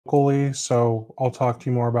locally, so I'll talk to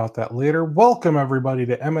you more about that later. Welcome, everybody,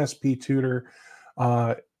 to MSP Tutor.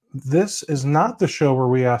 This is not the show where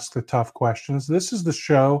we ask the tough questions. This is the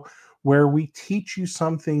show where we teach you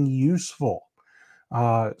something useful.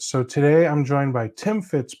 So today I'm joined by Tim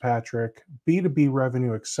Fitzpatrick, B2B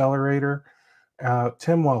Revenue Accelerator.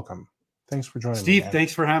 Tim, welcome. Thanks for joining me. Steve,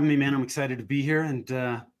 thanks for having me, man. I'm excited to be here and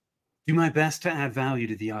do my best to add value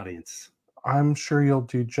to the audience. I'm sure you'll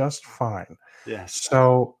do just fine. Yes.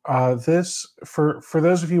 So this, for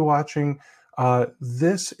those of you watching,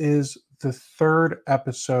 this is the third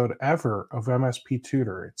episode ever of MSP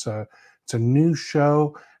Tutor. It's a new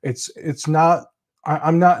show. It's not.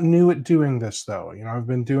 I'm not new at doing this though. You know, I've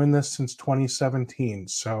been doing this since 2017.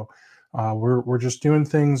 So we're just doing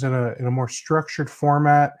things in a more structured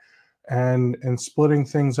format and splitting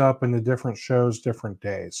things up into different shows, different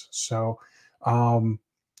days. So.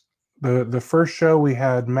 The first show we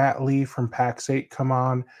had Matt Lee from PAX 8 come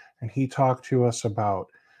on, and he talked to us about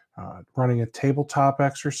running a tabletop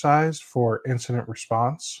exercise for incident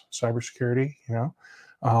response, cybersecurity.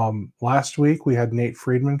 Last week we had Nate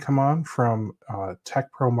Friedman come on from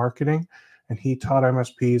Tech Pro Marketing, and he taught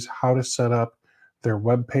MSPs how to set up their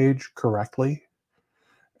web page correctly.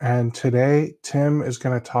 And today Tim is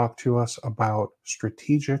going to talk to us about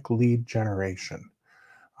strategic lead generation.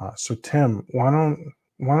 So Tim, why don't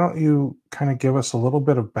you kind of give us a little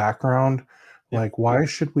bit of background, like why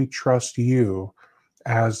should we trust you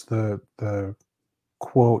as the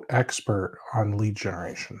quote expert on lead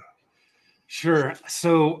generation? Sure.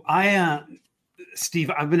 So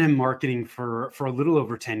Steve, I've been in marketing for a little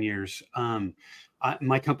over 10 years.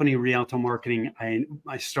 My company, Rialto Marketing,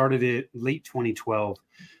 I started it late 2012.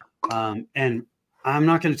 And I'm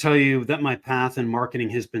not going to tell you that my path in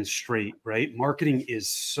marketing has been straight, right? Marketing is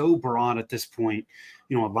so broad at this point.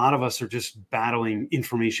 You know, a lot of us are just battling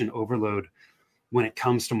information overload when it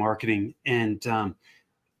comes to marketing. And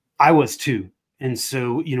I was too. And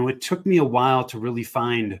so, you know, it took me a while to really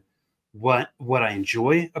find what I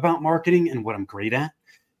enjoy about marketing and what I'm great at.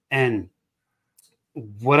 And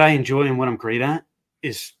what I enjoy and what I'm great at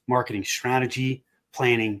is marketing strategy,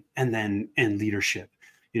 planning, and leadership.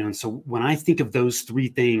 You know, and so when I think of those three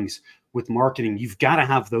things with marketing, you've got to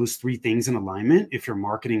have those three things in alignment if your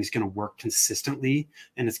marketing is going to work consistently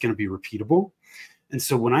and it's going to be repeatable. And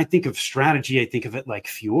so when I think of strategy, I think of it like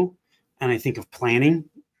fuel, and I think of planning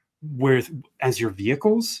as your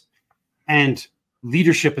vehicles, and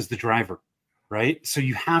leadership as the driver, right? So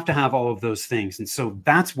you have to have all of those things. And so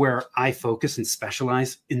that's where I focus and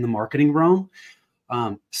specialize in the marketing realm.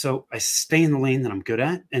 So I stay in the lane that I'm good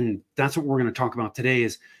at. And that's what we're going to talk about today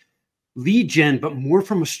is lead gen, but more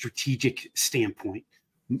from a strategic standpoint.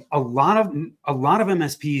 A lot of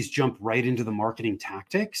MSPs jump right into the marketing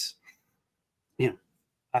tactics. You know,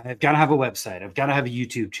 I've got to have a website. I've got to have a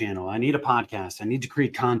YouTube channel. I need a podcast. I need to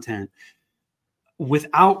create content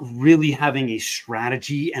without really having a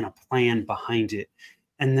strategy and a plan behind it.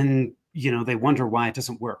 And then, you know, they wonder why it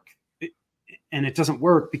doesn't work. And it doesn't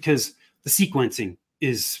work because the sequencing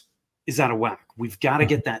is out of whack. We've got to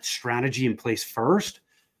get that strategy in place first.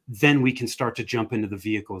 Then we can start to jump into the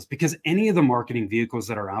vehicles, because any of the marketing vehicles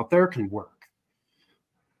that are out there can work,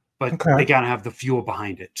 but they got to have the fuel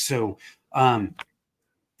behind it. So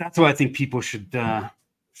that's why I think people should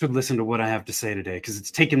listen to what I have to say today, because it's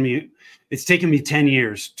taken me 10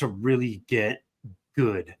 years to really get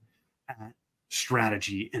good at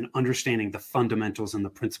strategy and understanding the fundamentals and the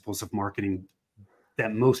principles of marketing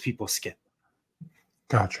that most people skip.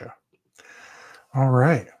 Gotcha. All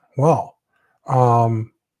right. Well,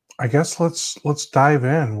 I guess let's dive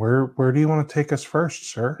in. Where do you want to take us first,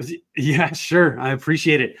 sir? Yeah, sure. I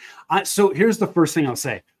appreciate it. So here's the first thing I'll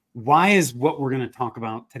say. Why is what we're going to talk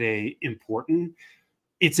about today important?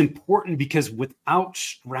 It's important because without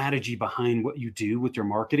strategy behind what you do with your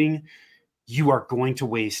marketing, you are going to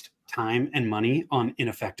waste time and money on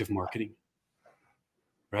ineffective marketing.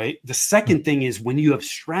 Right. The second thing is, when you have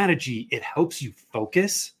strategy, it helps you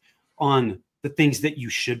focus on the things that you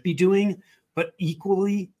should be doing, but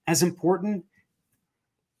equally as important,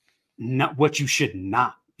 not what you should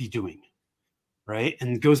not be doing. Right.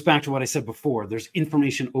 And it goes back to what I said before. There's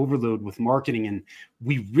information overload with marketing, and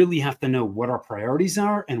we really have to know what our priorities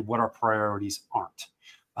are and what our priorities aren't.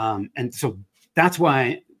 And so that's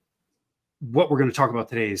why what we're going to talk about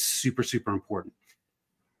today is super, super important.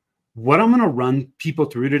 What I'm going to run people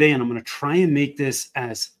through today, and I'm going to try and make this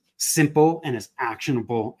as simple and as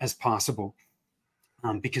actionable as possible,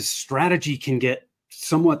 because strategy can get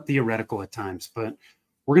somewhat theoretical at times, but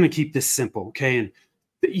we're going to keep this simple. Okay. And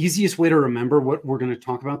the easiest way to remember what we're going to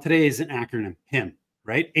talk about today is an acronym, HIM,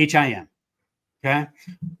 right? HIM. Okay.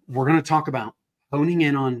 We're going to talk about honing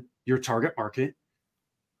in on your target market.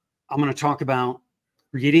 I'm going to talk about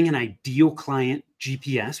creating an ideal client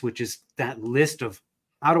GPS, which is that list of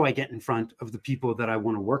how do I get in front of the people that I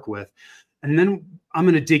want to work with. And then I'm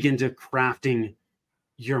going to dig into crafting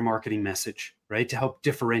your marketing message, right? To help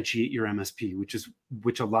differentiate your MSP,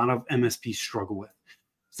 which a lot of MSPs struggle with.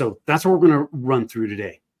 So that's what we're going to run through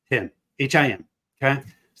today. HIM, H-I-M. Okay.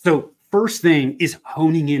 So first thing is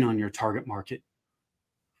honing in on your target market.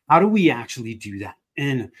 How do we actually do that?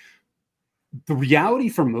 And the reality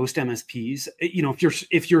for most MSPs, you know,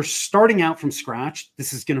 if you're starting out from scratch,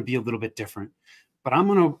 this is going to be a little bit different. But I'm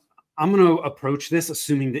going to approach this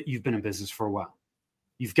assuming that you've been in business for a while.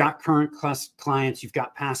 You've got current clients, you've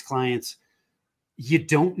got past clients. You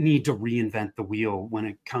don't need to reinvent the wheel when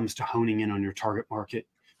it comes to honing in on your target market.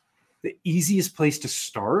 The easiest place to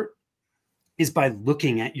start is by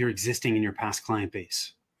looking at your existing and your past client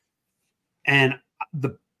base. And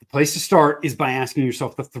the place to start is by asking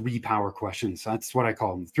yourself the 3 power questions. That's what I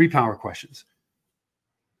call them, 3 power questions.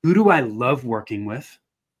 Who do I love working with?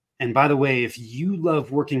 And by the way, if you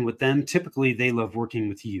love working with them, typically they love working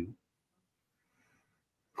with you.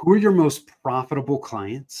 Who are your most profitable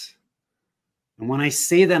clients? And when I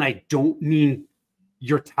say that, I don't mean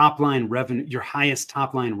your top line revenue, your highest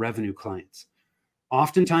top line revenue clients.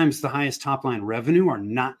 Oftentimes the highest top line revenue are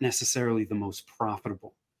not necessarily the most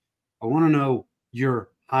profitable. I want to know your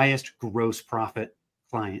highest gross profit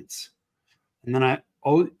clients. And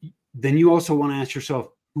then you also want to ask yourself,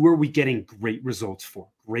 who are we getting great results for,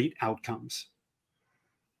 great outcomes?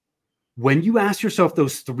 When you ask yourself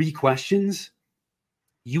those 3 questions,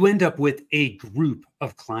 you end up with a group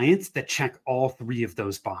of clients that check all 3 of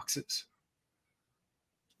those boxes.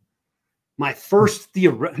 My first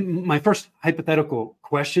hypothetical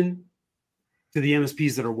question to the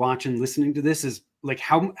MSPs that are watching, listening to this is like,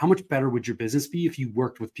 how much better would your business be if you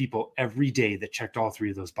worked with people every day that checked all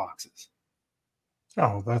 3 of those boxes?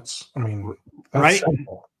 Oh, that's right?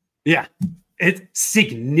 simple. Yeah, it's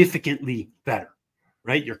significantly better,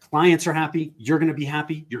 right? Your clients are happy. You're going to be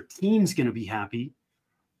happy. Your team's going to be happy.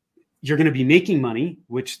 You're going to be making money,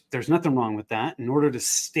 which there's nothing wrong with that. In order to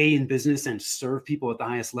stay in business and serve people at the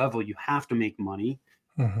highest level, you have to make money.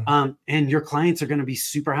 Mm-hmm. And your clients are going to be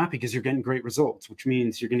super happy because you're getting great results, which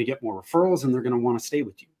means you're going to get more referrals and they're going to want to stay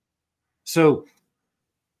with you. So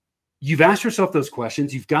you've asked yourself those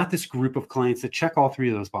questions. You've got this group of clients that check all 3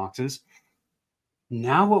 of those boxes.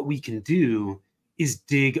 Now what we can do is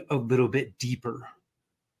dig a little bit deeper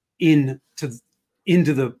into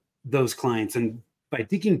those clients. And by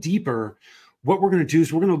digging deeper, what we're going to do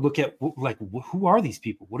is we're going to look at who are these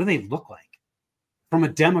people? What do they look like? From a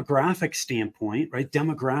demographic standpoint, right?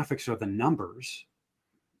 Demographics are the numbers.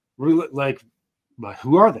 We're like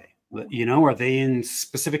who are they? You know, are they in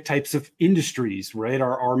specific types of industries, right?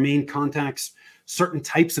 Are our main contacts certain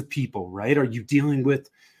types of people, right? Are you dealing with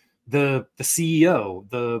the CEO,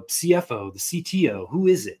 the CFO, the CTO? Who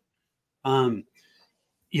is it?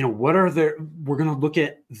 You know, we're going to look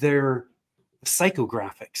at their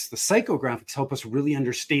psychographics. The psychographics help us really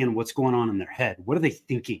understand what's going on in their head. What are they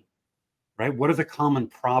thinking, right? What are the common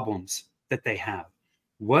problems that they have?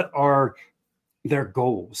 What are their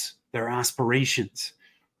goals, their aspirations,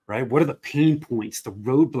 right? What are the pain points, the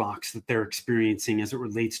roadblocks that they're experiencing as it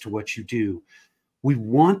relates to what you do? We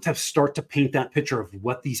want to start to paint that picture of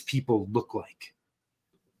what these people look like.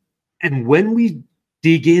 And when we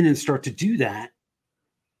dig in and start to do that,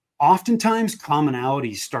 oftentimes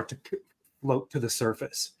commonalities start to float to the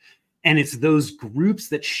surface. And it's those groups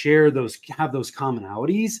that have those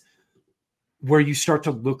commonalities where you start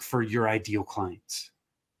to look for your ideal clients.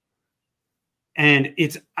 And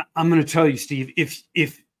I'm going to tell you, Steve,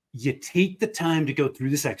 if you take the time to go through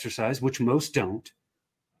this exercise, which most don't,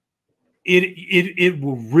 it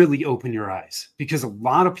will really open your eyes, because a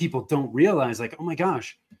lot of people don't realize, like, oh my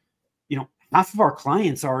gosh, you know, half of our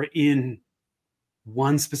clients are in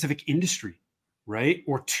one specific industry, right?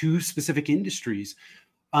 Or 2 specific industries.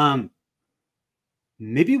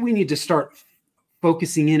 Maybe we need to start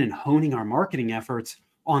focusing in and honing our marketing efforts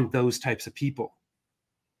on those types of people.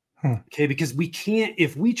 Okay, because we can't,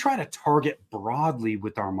 if we try to target broadly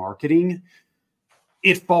with our marketing,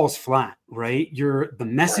 it falls flat, right? The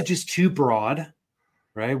message is too broad,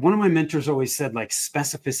 right? One of my mentors always said, like,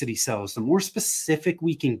 specificity sells. The more specific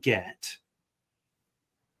we can get,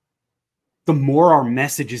 the more our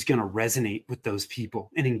message is going to resonate with those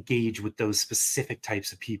people and engage with those specific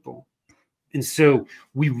types of people. And so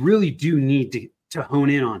we really do need to hone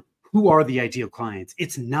in on who are the ideal clients.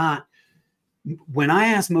 It's not, when I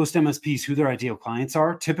ask most MSPs who their ideal clients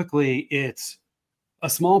are, typically it's a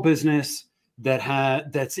small business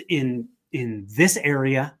that's in this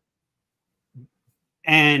area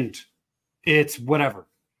and it's whatever,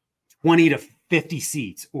 20 to 50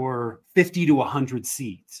 seats or 50 to 100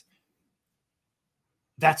 seats.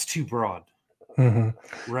 That's too broad.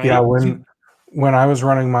 Right? Yeah, when I was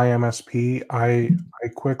running my MSP, I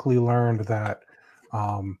quickly learned that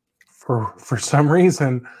for some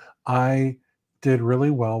reason I did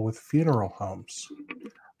really well with funeral homes.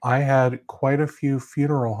 I had quite a few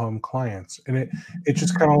funeral home clients, and it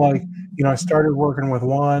just kind of like, I started working with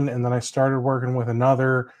one, and then I started working with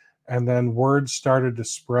another, and then word started to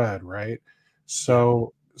spread, right?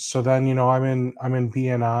 So then, I'm in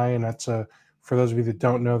BNI, and that's for those of you that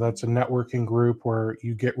don't know, that's a networking group where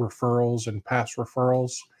you get referrals and pass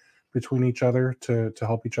referrals between each other to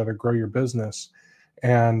help each other grow your business.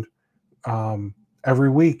 And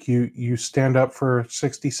every week you stand up for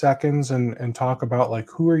 60 seconds and talk about, like,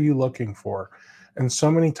 who are you looking for? And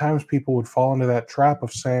so many times people would fall into that trap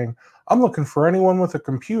of saying, I'm looking for anyone with a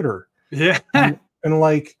computer. Yeah. And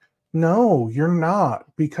like, no, you're not,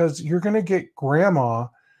 because you're going to get grandma,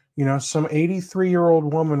 some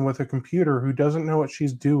 83-year-old woman with a computer who doesn't know what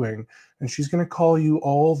she's doing, and she's going to call you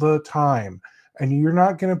all the time, and you're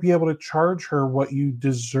not going to be able to charge her what you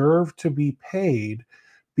deserve to be paid,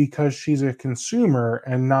 because she's a consumer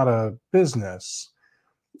and not a business.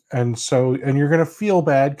 And you're going to feel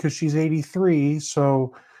bad because she's 83.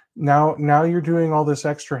 So now you're doing all this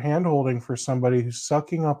extra handholding for somebody who's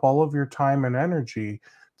sucking up all of your time and energy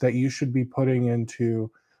that you should be putting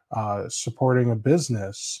into supporting a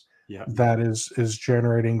business that is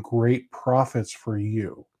generating great profits for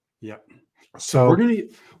you. Yeah. So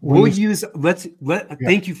thank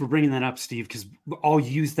you for bringing that up, Steve, because I'll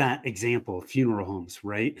use that example, funeral homes,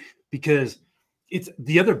 right? Because it's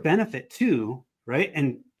the other benefit too, right?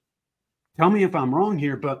 And tell me if I'm wrong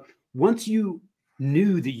here, but once you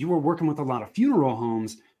knew that you were working with a lot of funeral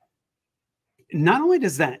homes, not only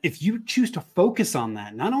does that, if you choose to focus on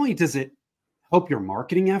that, not only does it help your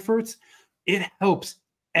marketing efforts, it helps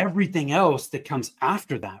everything else that comes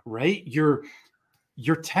after that, right? Your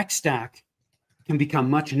tech stack can become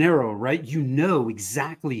much narrower, right? You know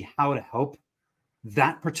exactly how to help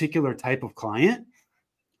that particular type of client.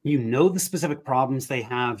 You know the specific problems they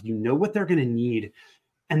have, you know what they're going to need.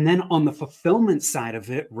 And then on the fulfillment side of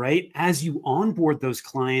it, right, as you onboard those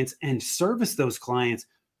clients and service those clients,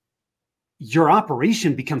 your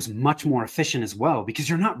operation becomes much more efficient as well, because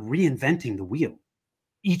you're not reinventing the wheel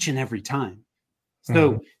each and every time.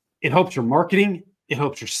 So it helps your marketing, it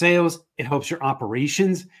helps your sales, it helps your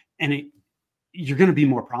operations, and you're going to be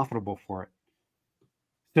more profitable for it.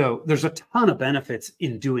 So there's a ton of benefits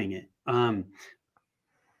in doing it.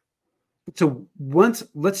 So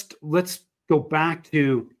let's go back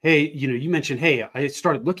to, hey, you mentioned, hey, I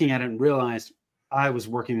started looking at it and realized I was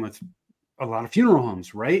working with a lot of funeral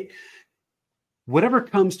homes, right? Whatever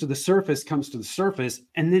comes to the surface comes to the surface,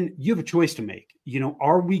 and then you have a choice to make.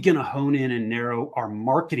 Are we going to hone in and narrow our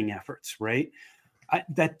marketing efforts, right? A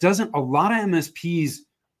lot of MSPs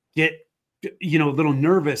get a little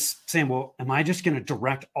nervous saying, well, am I just going to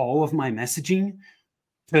direct all of my messaging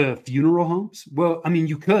to funeral homes? Well, I mean,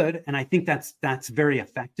 you could, and I think that's very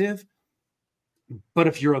effective. But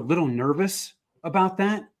if you're a little nervous about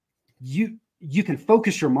that, you can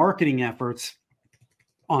focus your marketing efforts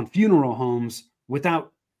on funeral homes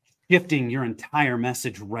without shifting your entire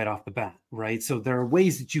message right off the bat, right? So there are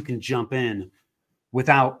ways that you can jump in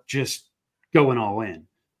without just going all in.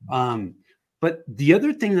 But the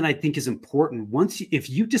other thing that I think is important, if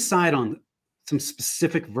you decide on some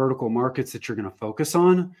specific vertical markets that you're going to focus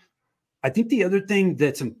on, I think the other thing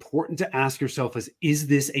that's important to ask yourself is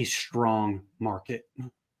this a strong market?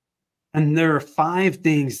 And there are 5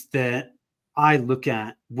 things that I look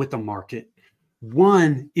at with the market.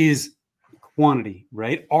 One is quantity,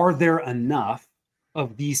 right? Are there enough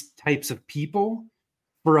of these types of people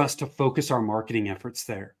for us to focus our marketing efforts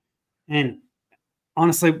there? And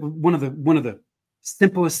honestly, one of the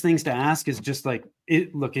simplest things to ask is just like,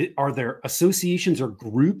 are there associations or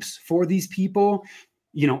groups for these people?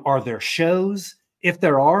 Are there shows? If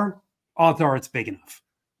there are, odds are it's big enough,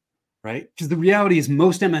 right? Because the reality is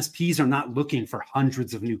most MSPs are not looking for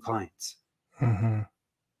hundreds of new clients. They're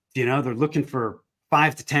looking for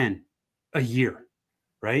 5 to 10 a year,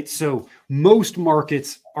 right? So most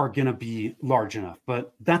markets are going to be large enough,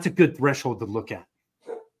 but that's a good threshold to look at.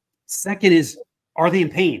 Second is, are they in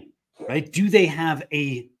pain, right? Do they have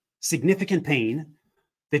a significant pain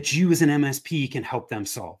that you as an MSP can help them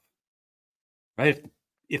solve, right?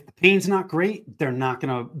 If the pain's not great, they're not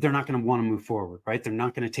gonna want to move forward, right? They're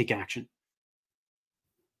not going to take action.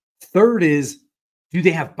 Third is, do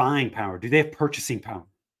they have buying power? Do they have purchasing power,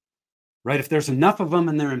 right? If there's enough of them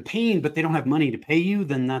and they're in pain, but they don't have money to pay you,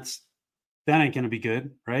 then that's that ain't going to be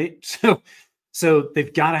good, right? So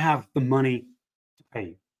they've got to have the money to pay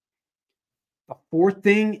you. The fourth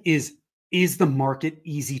thing is the market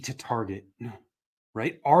easy to target,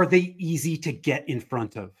 right? Are they easy to get in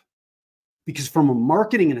front of? Because from a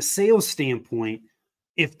marketing and a sales standpoint,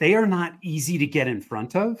 if they are not easy to get in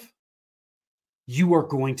front of, you are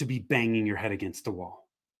going to be banging your head against the wall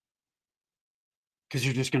because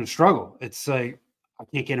you're just going to struggle. It's like, I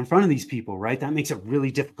can't get in front of these people, right? That makes it really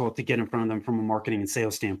difficult to get in front of them from a marketing and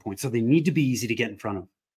sales standpoint. So they need to be easy to get in front of.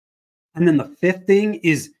 And then the fifth thing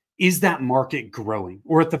is that market growing?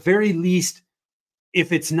 Or at the very least,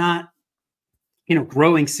 if it's not,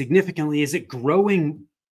 growing significantly, is it growing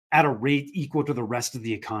at a rate equal to the rest of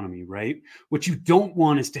the economy, right? What you don't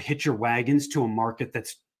want is to hitch your wagons to a market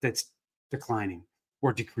that's declining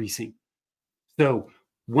or decreasing. So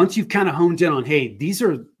once you've kind of honed in on, hey, these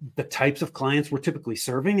are the types of clients we're typically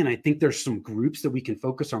serving, and I think there's some groups that we can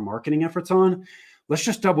focus our marketing efforts on, let's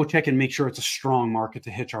just double check and make sure it's a strong market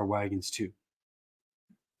to hitch our wagons to.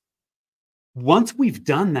 Once we've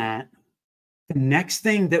done that, the next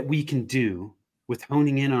thing that we can do with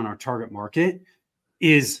honing in on our target market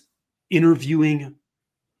is interviewing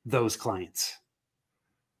those clients.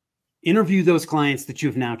 Interview those clients that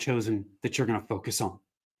you've now chosen that you're going to focus on.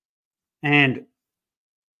 And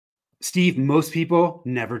Steve, most people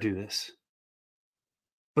never do this,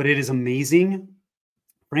 but it is amazing.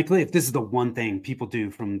 Frankly, if this is the one thing people do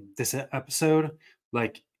from this episode,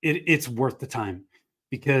 like it's worth the time,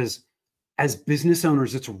 because as business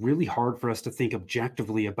owners, it's really hard for us to think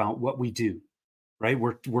objectively about what we do, right?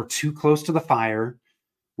 We're too close to the fire.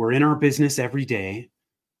 We're in our business every day.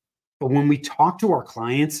 But when we talk to our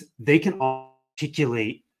clients, they can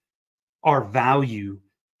articulate our value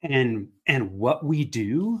and what we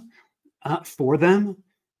do for them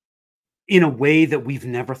in a way that we've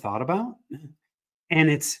never thought about. And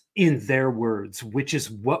it's in their words, which is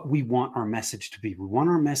what we want our message to be. We want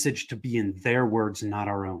our message to be in their words, not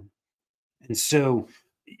our own. And so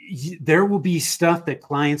there will be stuff that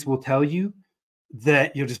clients will tell you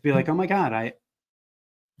that you'll just be like, oh my God,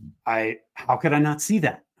 how could I not see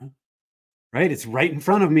that? Right? It's right in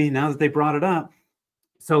front of me now that they brought it up.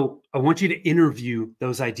 So I want you to interview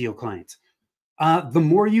those ideal clients. The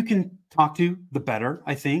more you can talk to, the better,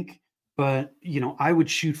 I think. But, I would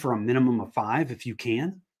shoot for a minimum of 5 if you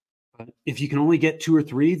can. But if you can only get 2 or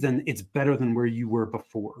 3, then it's better than where you were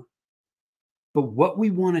before. But what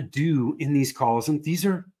we want to do in these calls, and these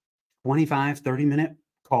are 25, 30-minute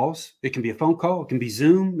calls. It can be a phone call. It can be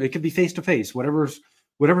Zoom. It can be face-to-face, whatever's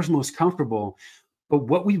most comfortable. But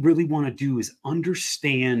what we really want to do is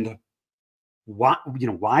understand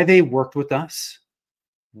why they worked with us,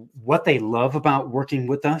 what they love about working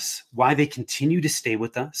with us, why they continue to stay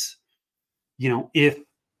with us. If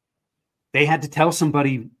they had to tell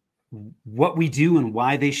somebody what we do and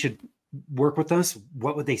why they should work with us,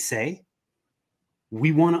 what would they say?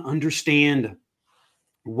 We want to understand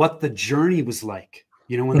what the journey was like,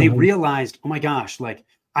 when they realized, oh my gosh, like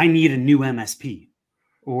I need a new MSP,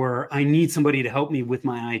 or I need somebody to help me with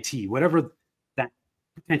my IT, whatever that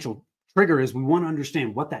potential trigger is. We want to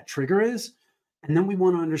understand what that trigger is. And then we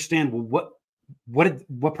want to understand, well,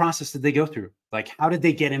 what process did they go through? Like, how did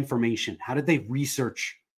they get information? How did they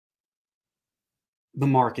research the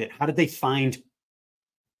market? How did they find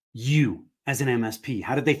you as an MSP?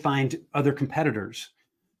 How did they find other competitors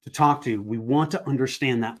to talk to? We want to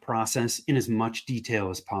understand that process in as much detail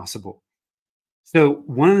as possible. So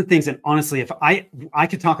one of the things, and honestly, if I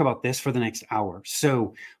could talk about this for the next hour.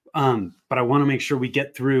 So, but I want to make sure we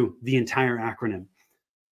get through the entire acronym.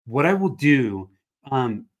 What I will do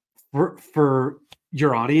for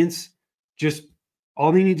your audience, just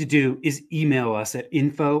all they need to do is email us at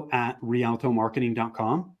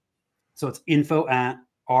info@rialtomarketing.com. So it's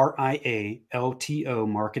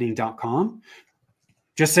info@rialtomarketing.com.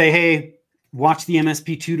 Just say, hey, watch the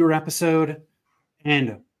MSP Tutor episode,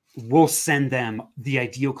 and we'll send them the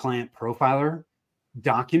Ideal Client Profiler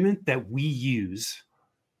document that we use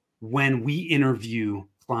when we interview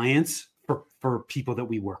clients for people that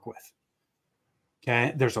we work with.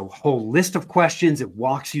 Okay. There's a whole list of questions. It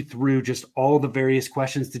walks you through just all the various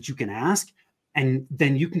questions that you can ask. And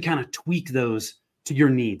then you can kind of tweak those to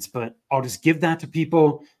your needs. But I'll just give that to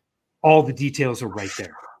people. All the details are right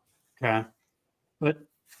there. Okay. But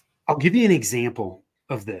I'll give you an example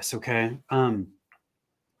of this. Okay. And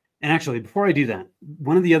actually, before I do that,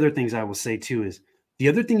 one of the other things I will say too is the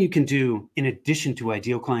other thing you can do in addition to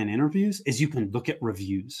ideal client interviews is you can look at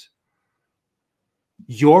reviews.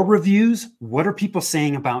 Your reviews, what are people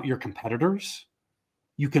saying about your competitors?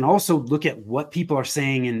 You can also look at what people are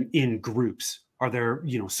saying in groups. Are there,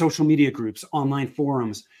 social media groups, online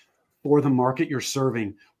forums, for the market you're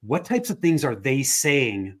serving, what types of things are they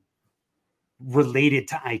saying related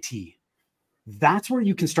to IT? That's where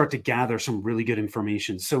you can start to gather some really good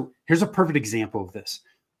information. So here's a perfect example of this.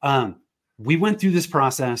 We went through this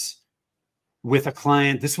process with a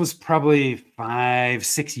client. This was probably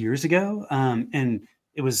 5-6 years ago. And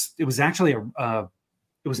it was actually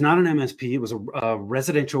it was not an MSP. It was a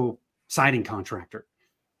residential siding contractor,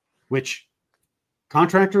 which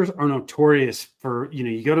contractors are notorious for,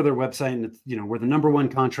 you go to their website and it's, we're the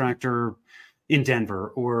 #1 contractor in Denver,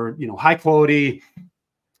 or,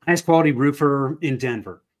 highest quality roofer in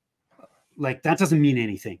Denver. Like, that doesn't mean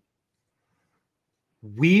anything.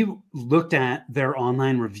 We looked at their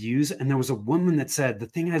online reviews, and there was a woman that said, the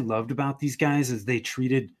thing I loved about these guys is they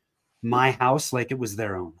treated my house like it was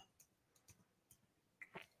their own.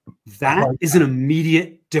 That is an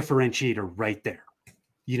immediate differentiator right there.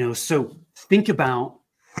 So think about,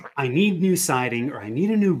 I need new siding, or I need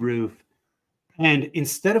a new roof. And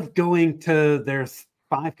instead of going to their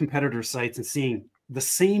 5 competitor sites and seeing the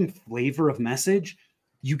same flavor of message,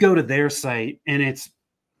 you go to their site and it's,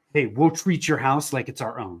 hey, we'll treat your house like it's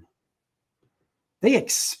our own. They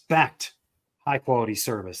expect high quality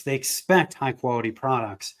service. They expect high quality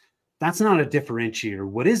products. That's not a differentiator.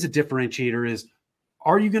 What is a differentiator is,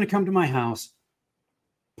 are you going to come to my house,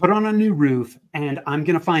 put on a new roof, and I'm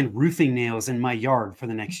going to find roofing nails in my yard for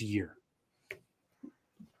the next year?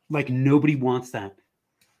 Like, nobody wants that.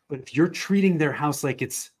 But if you're treating their house like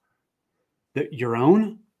it's your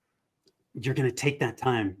own, you're going to take that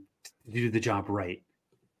time to do the job right,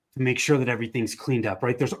 to make sure that everything's cleaned up,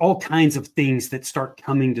 right? There's all kinds of things that start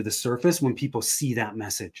coming to the surface when people see that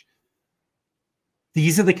message.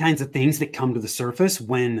 These are the kinds of things that come to the surface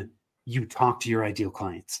when you talk to your ideal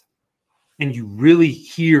clients and you really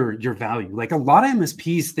hear your value. Like, a lot of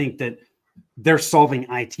MSPs think that they're solving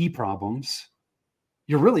IT problems.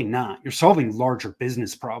 You're really not. You're solving larger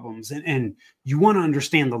business problems. And you want to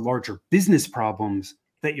understand the larger business problems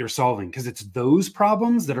that you're solving, because it's those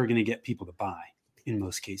problems that are going to get people to buy in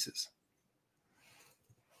most cases.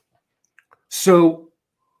 So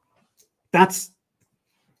that's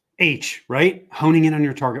H, right? Honing in on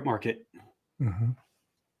your target market. Mm-hmm.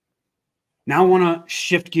 Now I want to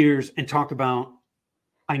shift gears and talk about,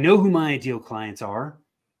 I know who my ideal clients are.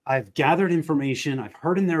 I've gathered information. I've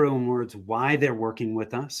heard in their own words why they're working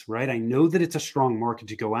with us, right? I know that it's a strong market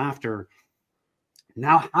to go after.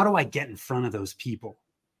 Now, how do I get in front of those people?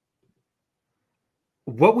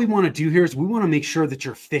 What we want to do here is we want to make sure that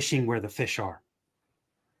you're fishing where the fish are,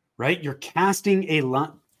 right? You're casting a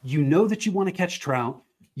line. You know that you want to catch trout.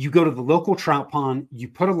 You go to the local trout pond, you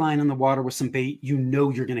put a line in the water with some bait, you know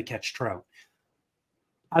you're going to catch trout.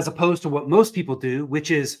 As opposed to what most people do, which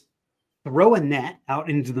is throw a net out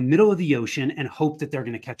into the middle of the ocean and hope that they're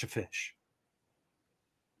going to catch a fish.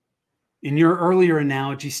 In your earlier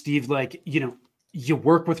analogy, Steve, like, you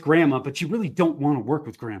work with grandma, but you really don't want to work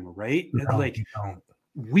with grandma, right? No, like, you don't.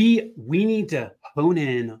 We need to hone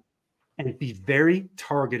in and be very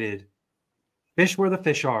targeted, fish where the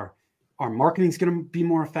fish are. Our marketing is going to be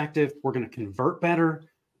more effective. We're going to convert better,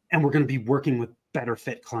 and we're going to be working with better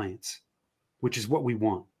fit clients, which is what we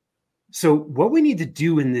want. So what we need to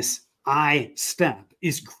do in this I step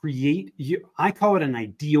is create, I call it an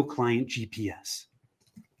ideal client GPS.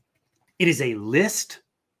 It is a list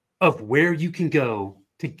of where you can go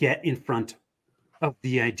to get in front of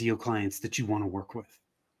the ideal clients that you want to work with.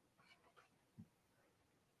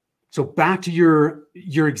 So back to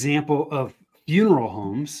your example of funeral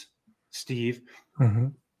homes, Steve, Mm-hmm.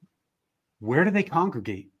 where do they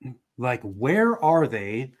congregate? Like, where are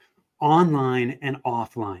they online and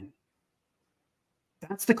offline?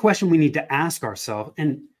 That's the question we need to ask ourselves.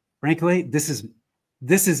 And frankly, this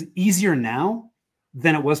is easier now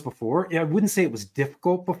than it was before. I wouldn't say it was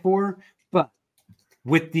difficult before, but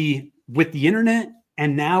with the internet,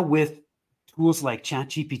 and now with tools like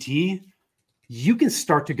ChatGPT, you can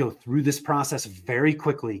start to go through this process very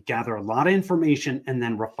quickly, gather a lot of information, and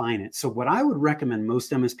then refine it. So what I would recommend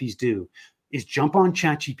most MSPs do is jump on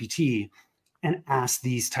ChatGPT and ask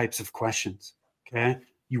these types of questions, okay?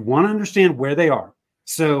 You want to understand where they are.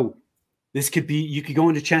 So this could be, you could go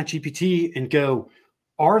into ChatGPT and go,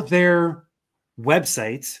 are there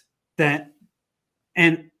websites that,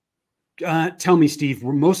 and tell me, Steve,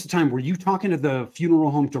 most of the time, were you talking to the funeral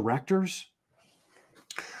home directors?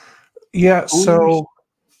 Yeah, so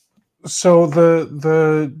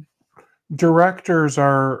the directors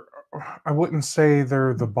are, I wouldn't say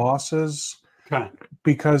they're the bosses, Okay.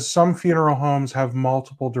 because some funeral homes have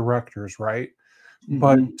multiple directors, right? Mm-hmm.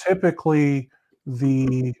 But typically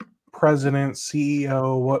the president,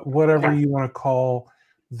 CEO, whatever you want to call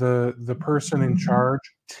the person in charge,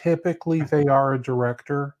 typically they are a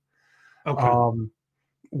director, Okay.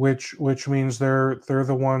 which means they're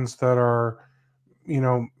the ones that are, you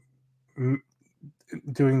know,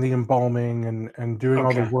 doing the embalming and doing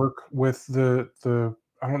all the Okay. work with the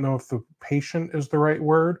I don't know if the patient is the right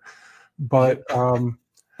word, but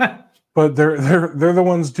Yep. but they're the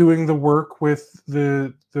ones doing the work with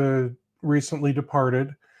the recently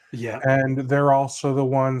departed, Yeah. and they're also the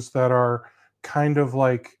ones that are kind of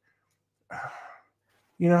like,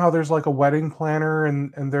 you know how there's like a wedding planner,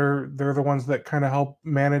 and they're the ones that kind of help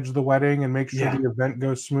manage the wedding and make sure Yeah. the event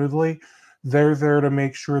goes smoothly. They're there to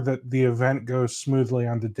make sure that the event goes smoothly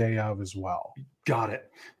on the day of as well. Got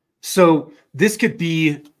it. So this could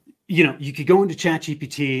be, you could go into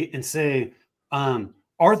ChatGPT and say,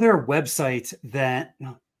 are there websites that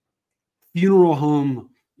funeral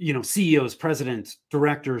home, CEOs, presidents,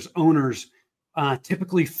 directors, owners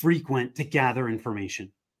typically frequent to gather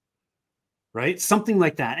information, right? Something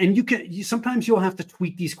like that. And sometimes you'll have to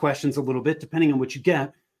tweak these questions a little bit depending on what you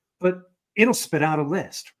get, but it'll spit out a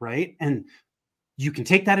list, right? And you can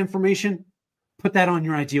take that information, put that on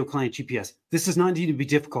your ideal client GPS. This does not need to be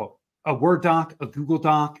difficult. A Word doc, a Google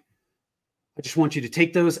doc. I just want you to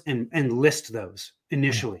take those and list those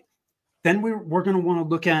initially. Then we're going to want to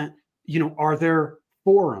look at, are there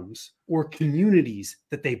forums or communities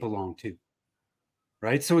that they belong to,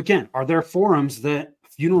 right? So again, are there forums that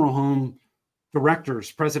funeral home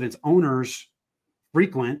directors, presidents, owners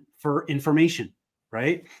frequent for information,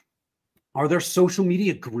 right? Are there social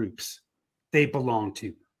media groups they belong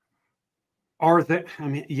to? Are there,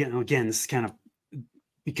 again, this is kind of,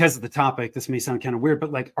 because of the topic, this may sound kind of weird,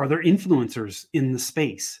 but like, are there influencers in the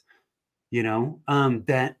space,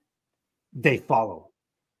 that they follow?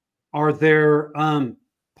 Are there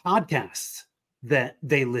podcasts that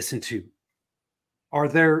they listen to? Are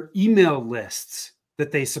there email lists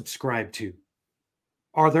that they subscribe to?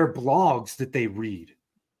 Are there blogs that they read?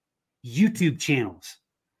 YouTube channels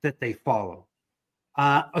that they follow?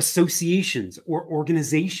 Associations or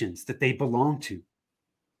organizations that they belong to?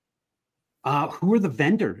 Who are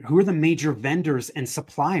the major vendors and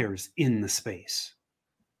suppliers in the space?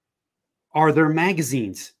 Are there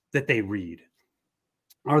magazines that they read?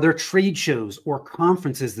 Are there trade shows or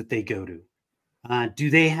conferences that they go to? Do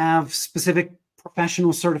they have specific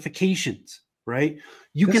professional certifications, right?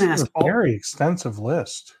 You This can is ask a very extensive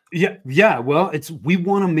list. Yeah. Well, we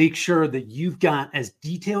want to make sure that you've got as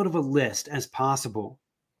detailed of a list as possible,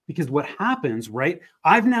 because what happens, right?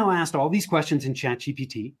 I've now asked all these questions in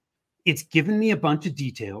ChatGPT. It's given me a bunch of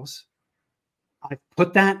details. I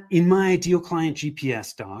put that in my ideal client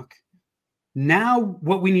GPS doc. Now,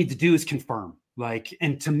 what we need to do is confirm.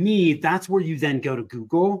 And to me, that's where you then go to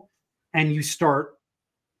Google and you start,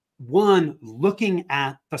 one, looking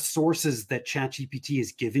at the sources that ChatGPT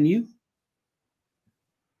has given you.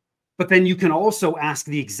 But then you can also ask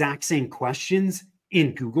the exact same questions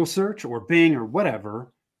in Google search or Bing or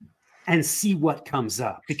whatever and see what comes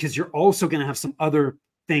up, because you're also going to have some other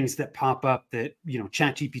things that pop up that,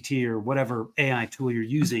 ChatGPT or whatever AI tool you're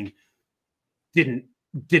using didn't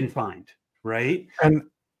find, right?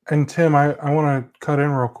 And Tim, I want to cut in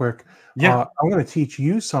real quick. Yeah. I'm going to teach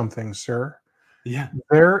you something, sir. Yeah.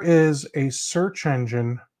 There is a search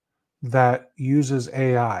engine that uses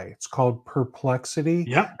AI. It's called Perplexity.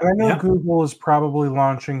 Yep. And I know Yep. Google is probably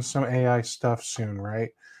launching some AI stuff soon, right?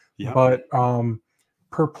 Yep. But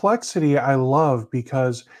Perplexity I love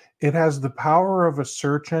because it has the power of a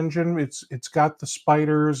search engine. It's got the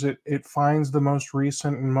spiders. It finds the most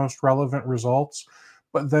recent and most relevant results,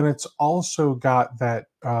 but then it's also got that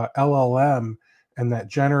LLM and that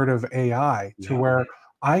generative AI to Yep. where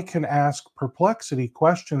I can ask Perplexity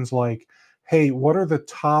questions like, "Hey, what are the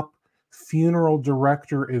top funeral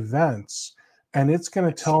director events?" And it's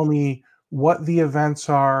going to tell me what the events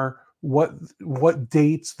are, what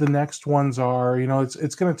dates the next ones are.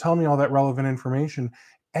 It's going to tell me all that relevant information,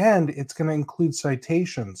 and it's going to include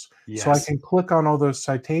citations. So I Yes. can click on all those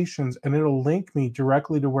citations and it'll link me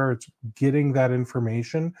directly to where it's getting that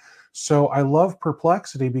information. So I love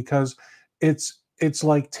Perplexity because it's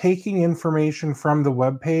like taking information from the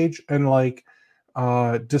web page and like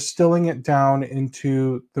distilling it down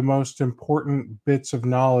into the most important bits of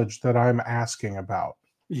knowledge that I'm asking about.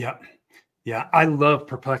 Yep. Yeah. I love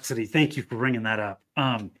Perplexity. Thank you for bringing that up.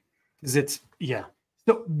 Because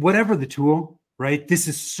so whatever the tool, right? This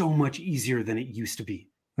is so much easier than it used to be,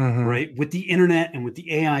 Mhm. right? With the internet and with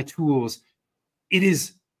the AI tools,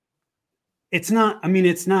 it's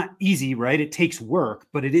not easy, right? It takes work,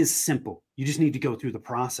 but it is simple. You just need to go through the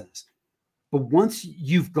process. But once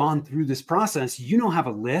you've gone through this process, have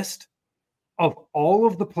a list of all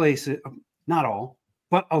of the places, not all,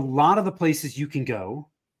 but a lot of the places you can go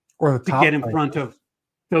or the to top get in places. front of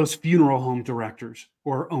those funeral home directors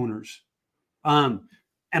or owners.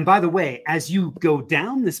 And by the way, as you go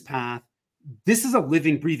down this path, this is a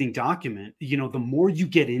living, breathing document. You know, the more you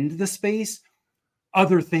get into the space,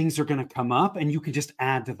 other things are going to come up and you can just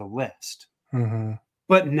add to the list. Mm-hmm.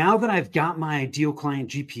 But now that I've got my ideal client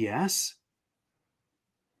GPS,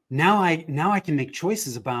 now I can make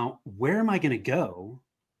choices about where am I going to go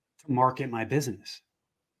to market my business.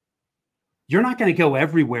 You're not going to go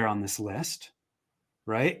everywhere on this list,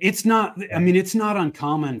 right? It's not, I mean, it's not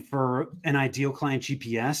uncommon for an ideal client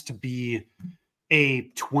GPS to be a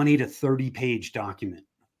 20 to 30 page document.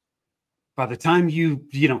 By the time you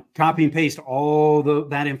copy and paste all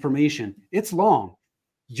that information, it's long.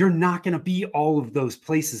 You're not going to be all of those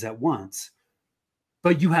places at once,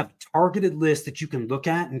 but you have targeted lists that you can look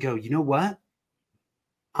at and go, you know what?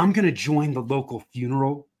 I'm going to join the local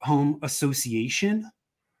funeral home association.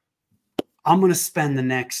 I'm going to spend the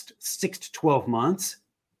next 6 to 12 months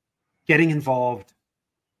getting involved,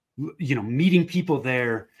 meeting people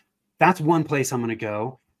there. That's one place I'm going to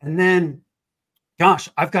go. And then, gosh,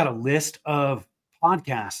 I've got a list of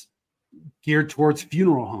podcasts geared towards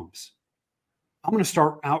funeral homes. I'm going to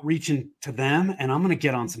start outreaching to them and I'm going to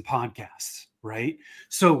get on some podcasts, right?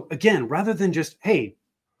 So again, rather than just, hey,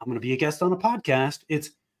 I'm going to be a guest on a podcast, it's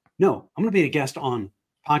no, I'm going to be a guest on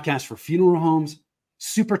podcasts for funeral homes,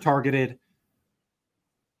 super targeted.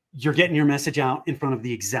 You're getting your message out in front of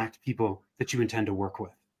the exact people that you intend to work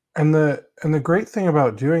with. And the great thing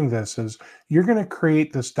about doing this is you're going to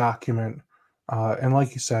create this document. And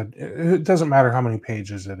like you said, it doesn't matter how many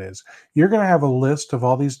pages it is. You're going to have a list of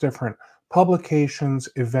all these different publications,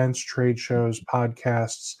 events, trade shows,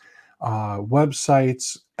 podcasts,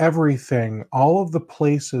 websites, everything, all of the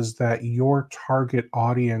places that your target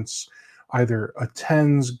audience either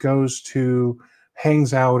attends, goes to,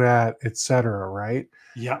 hangs out at, etc. Right?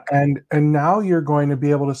 Yeah. And now you're going to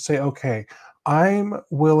be able to say, okay, I'm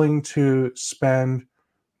willing to spend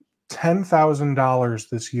 $10,000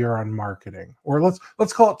 this year on marketing, or let's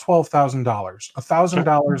call it $12,000,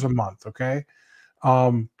 $1,000 a month, okay?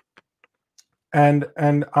 And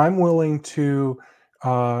I'm willing to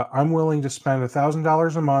spend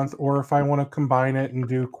 $1,000 a month, or if I want to combine it and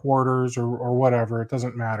do quarters or whatever, it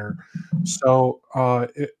doesn't matter. So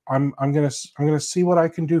I'm gonna see what I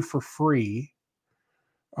can do for free.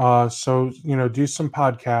 So do some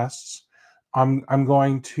podcasts. I'm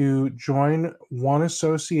going to join one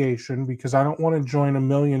association because I don't want to join a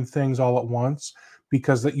million things all at once,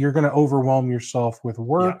 because that you're going to overwhelm yourself with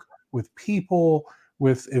work, with people,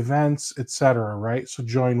 with events, etc. Right? So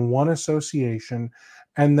join one association,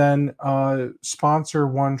 and then sponsor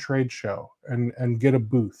one trade show and get a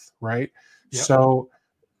booth. Right? Yep. So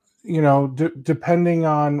depending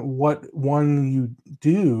on what one you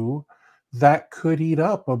do, that could eat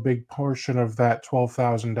up a big portion of that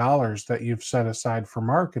 $12,000 that you've set aside for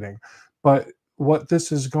marketing. But what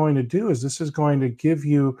this is going to do is this is going to give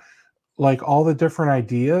you like all the different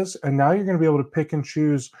ideas, and now you're going to be able to pick and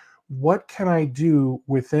choose, what can I do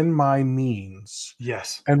within my means?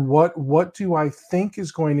 Yes. And what do I think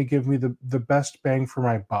is going to give me the best bang for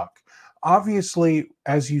my buck? Obviously,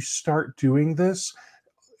 as you start doing this,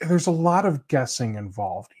 there's a lot of guessing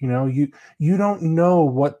involved. You don't know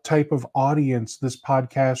what type of audience this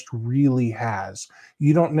podcast really has.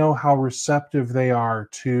 You don't know how receptive they are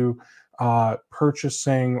to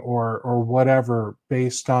purchasing or whatever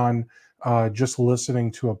based on just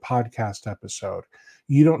listening to a podcast episode.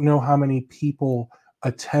 You don't know how many people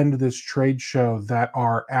attend this trade show that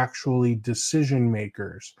are actually decision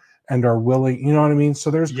makers and are willing, you know what I mean? So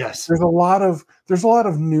there's a lot of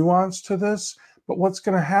nuance to this. But what's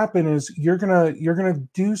going to happen is you're going to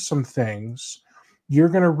do some things. You're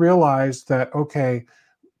going to realize that, okay,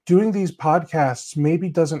 doing these podcasts maybe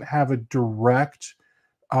doesn't have a direct,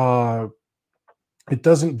 it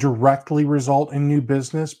doesn't directly result in new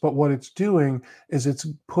business, but what it's doing is it's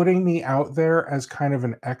putting me out there as kind of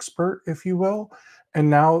an expert, if you will. And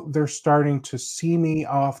now they're starting to see me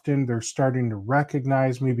often. They're starting to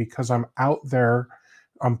recognize me because I'm out there.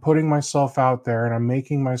 I'm putting myself out there and I'm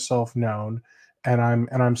making myself known. And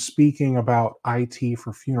I'm speaking about IT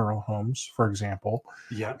for funeral homes, for example.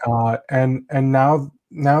 Yeah. And now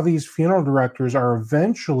these funeral directors are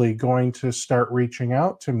eventually going to start reaching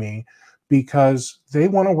out to me because they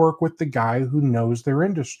want to work with the guy who knows their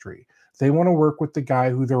industry. They want to work with the guy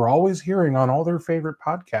who they're always hearing on all their favorite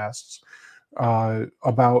podcasts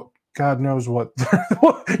about God knows what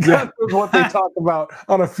God knows what they talk about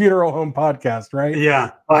on a funeral home podcast, right?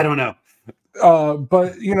 Yeah, I don't know.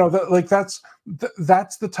 But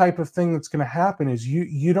that's the type of thing that's going to happen is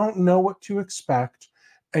you don't know what to expect.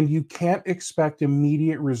 and you can't expect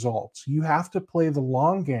immediate results. You have to play the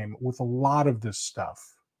long game with a lot of this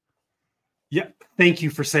stuff. Yeah, thank you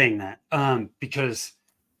for saying that. Because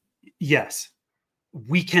yes,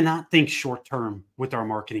 we cannot think short term with our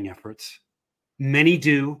marketing efforts. Many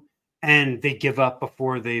do, and they give up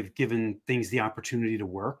before they've given things the opportunity to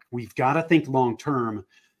work. We've got to think long term.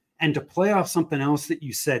 And to play off something else that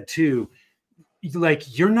you said too,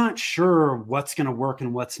 like you're not sure what's going to work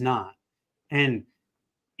and what's not. And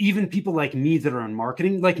even people like me that are in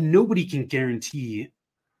marketing, like nobody can guarantee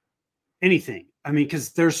anything. I mean, because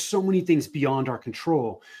there's so many things beyond our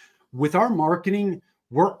control. With our marketing,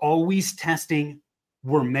 we're always testing,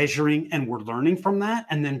 we're measuring, and we're learning from that.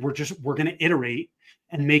 And then we're going to iterate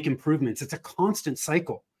and make improvements. It's a constant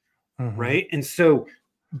cycle, right? And so,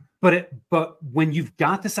 but when you've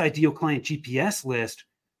got this ideal client GPS list,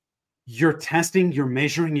 your testing, your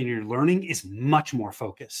measuring, and your learning is much more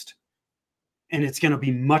focused. And it's going to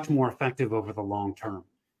be much more effective over the long term.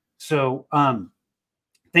 So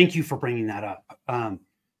thank you for bringing that up.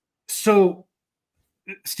 So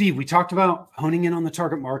Steve, we talked about honing in on the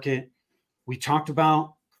target market. We talked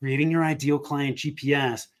about creating your ideal client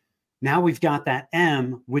GPS. Now we've got that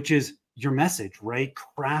M, which is your message, right?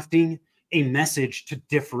 Crafting a message to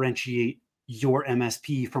differentiate your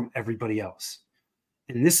MSP from everybody else.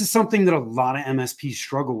 And this is something that a lot of MSPs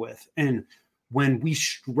struggle with. And when we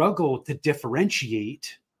struggle to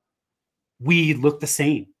differentiate, we look the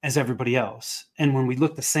same as everybody else. And when we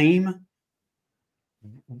look the same,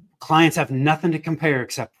 clients have nothing to compare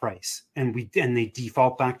except price. And they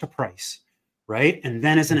default back to price, right? And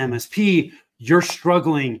then as an MSP, you're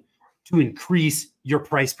struggling to increase your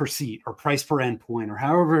price per seat or price per endpoint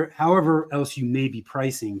or however else you may be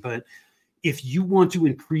pricing. But if you want to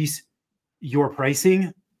increase your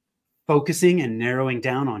pricing, focusing and narrowing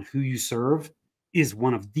down on who you serve is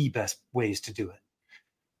one of the best ways to do it.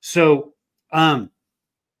 So I'm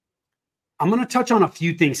going to touch on a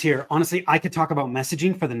few things here. Honestly, I could talk about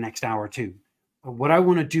messaging for the next hour too. But what I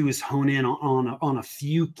want to do is hone in on a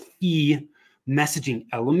few key messaging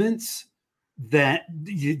elements that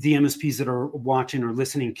the MSPs that are watching or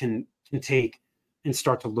listening can take and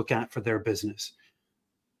start to look at for their business.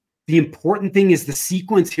 The important thing is the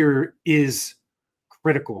sequence here is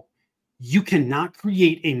critical. You cannot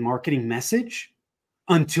create a marketing message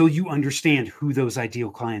until you understand who those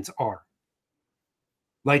ideal clients are.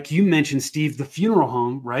 Like you mentioned, Steve, the funeral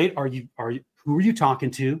home, right? Who are you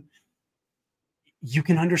talking to? You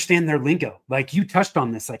can understand their lingo. Like you touched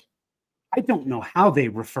on this. Like, I don't know how they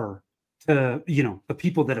refer to, the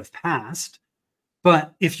people that have passed,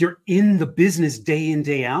 but if you're in the business day in,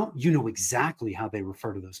 day out, you know exactly how they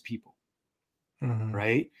refer to those people,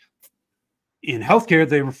 right? In healthcare,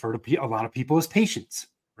 they refer to a lot of people as patients,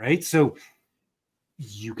 right? So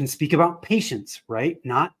you can speak about patients, right?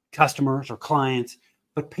 Not customers or clients,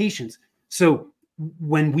 but patients. So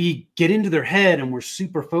when we get into their head and we're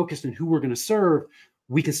super focused on who we're going to serve,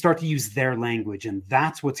 we can start to use their language, and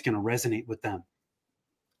that's what's going to resonate with them.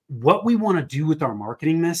 What we want to do with our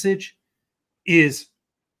marketing message is,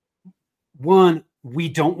 one, we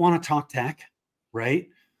don't want to talk tech, right?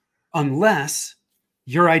 Unless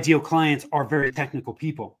your ideal clients are very technical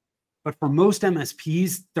people. But for most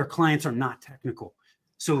MSPs, their clients are not technical.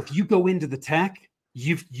 So if you go into the tech,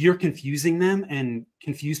 you're confusing them, and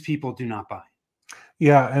confused people do not buy.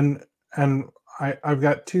 Yeah, and I've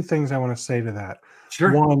got two things I want to say to that.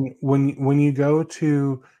 Sure. One, when you go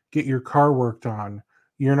to get your car worked on,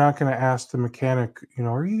 you're not going to ask the mechanic,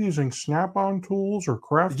 are you using Snap-on tools or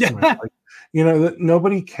Craftsman? Yeah.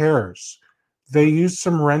 Nobody cares. They use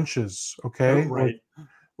some wrenches, okay? Oh, right.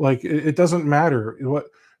 Like it doesn't matter what.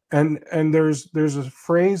 And there's a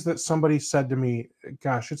phrase that somebody said to me,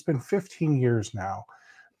 gosh, it's been 15 years now,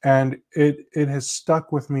 and it has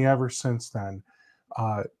stuck with me ever since then.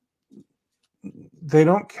 They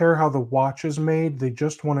don't care how the watch is made. They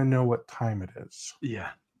just want to know what time it is. Yeah.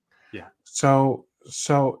 Yeah. So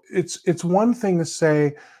it's one thing to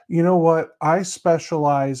say, you know what, I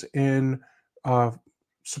specialize in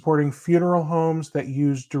supporting funeral homes that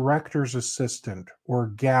use director's assistant or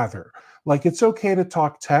Gather. Like, it's okay to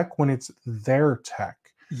talk tech when it's their tech.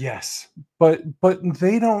 Yes. But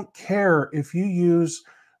they don't care if you use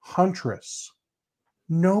Huntress.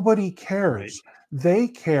 Nobody cares. Right. They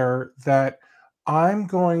care that I'm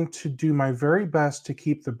going to do my very best to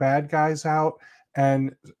keep the bad guys out.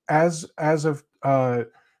 And as of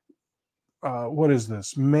what is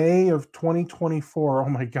this? May of 2024. Oh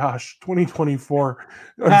my gosh, 2024.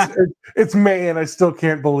 It's May and I still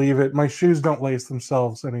can't believe it. My shoes don't lace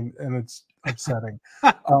themselves, and it's upsetting.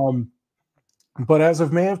 But as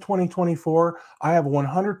of May of 2024, I have a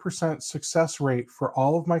 100% success rate for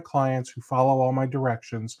all of my clients who follow all my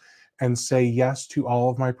directions and say yes to all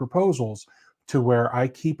of my proposals, to where I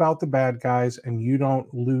keep out the bad guys and you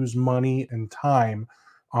don't lose money and time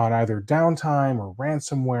on either downtime or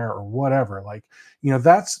ransomware or whatever. Like,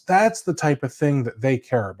 that's the type of thing that they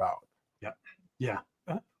care about. Yeah. Yeah.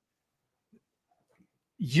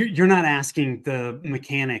 You're not asking the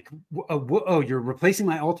mechanic, oh, you're replacing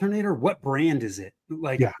my alternator. What brand is it?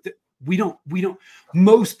 Like, Yeah. we don't,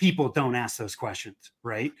 most people don't ask those questions,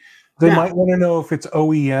 right? They might want to know if it's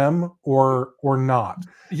OEM or not.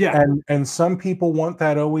 Yeah. And some people want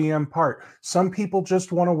that OEM part. Some people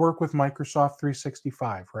just want to work with Microsoft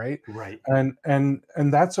 365, right? Right. And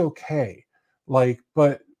that's okay. Like,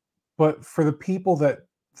 but for the people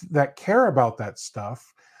that care about that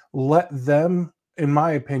stuff, let them, in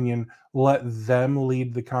my opinion, let them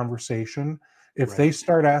lead the conversation. If they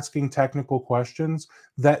start asking technical questions,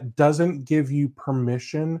 that doesn't give you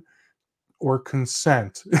permission or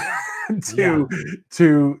consent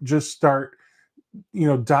to just start,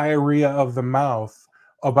 diarrhea of the mouth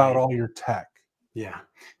about all your tech. Yeah.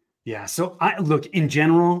 Yeah. So look, in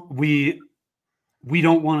general, we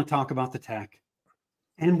don't want to talk about the tech,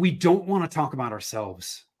 and we don't want to talk about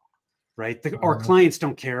ourselves, right? Our clients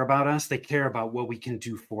don't care about us. They care about what we can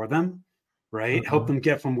do for them, right? Help them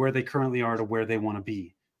get from where they currently are to where they want to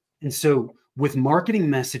be. And so with marketing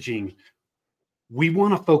messaging, we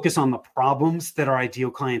want to focus on the problems that our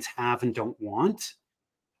ideal clients have and don't want,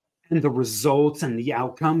 and the results and the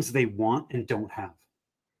outcomes they want and don't have.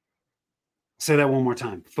 Say that one more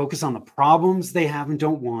time. Focus on the problems they have and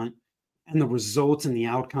don't want, and the results and the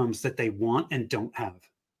outcomes that they want and don't have.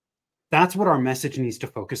 That's what our message needs to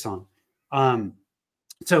focus on.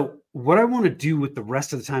 So what I want to do with the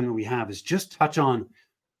rest of the time that we have is just touch on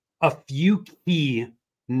a few key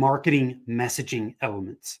marketing messaging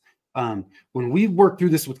elements. When we work through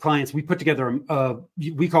this with clients, we put together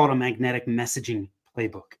we call it a magnetic messaging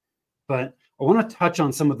playbook. But I want to touch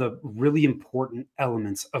on some of the really important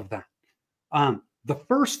elements of that. The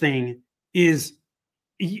first thing is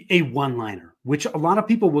a one-liner, which a lot of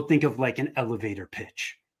people will think of like an elevator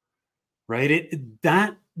pitch, right?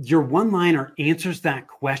 Your one-liner answers that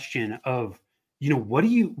question of, what do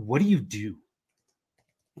you do?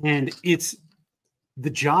 And it's the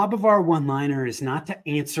job of our one-liner is not to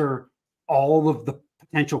answer all of the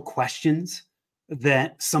potential questions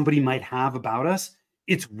that somebody might have about us.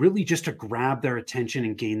 It's really just to grab their attention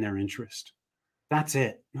and gain their interest. That's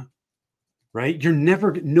it. Right?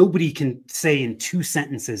 Nobody can say in 2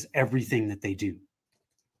 sentences everything that they do.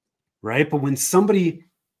 Right? But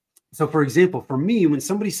so for example, for me, when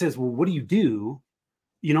somebody says, well, what do you do?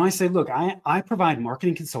 I say, look, I provide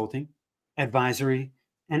marketing consulting, advisory,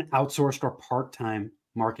 and outsourced or part-time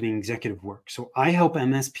marketing executive work. So I help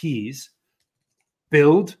MSPs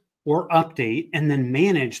build or update and then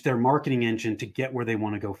manage their marketing engine to get where they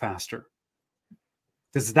want to go faster.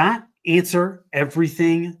 Does that answer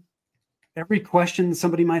everything? Every question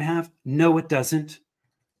somebody might have? No, it doesn't.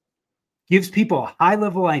 Gives people a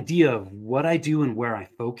high-level idea of what I do and where I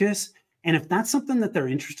focus. And if that's something that they're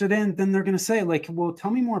interested in, then they're going to say, like, well,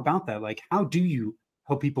 tell me more about that. Like, how do you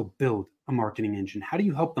help people build a marketing engine? How do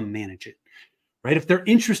you help them manage it? Right? If they're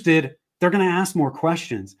interested, they're going to ask more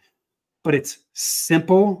questions. But it's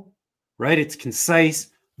simple, right? It's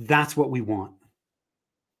concise. That's what we want.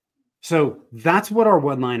 So that's what our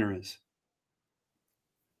one-liner is.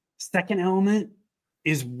 Second element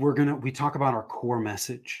is we talk about our core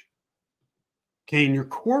message. Okay, and your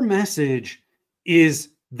core message is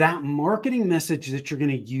that marketing message that you're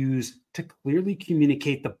going to use to clearly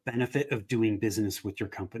communicate the benefit of doing business with your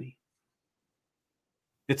company.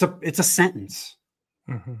 It's a sentence.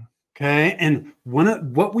 Mm-hmm. Okay, and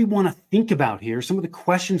what we want to think about here, some of the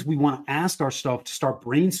questions we want to ask ourselves to start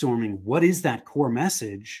brainstorming, what is that core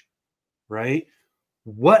message, right?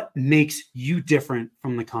 What makes you different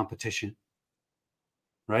from the competition,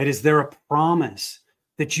 right? Is there a promise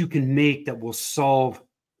that you can make that will solve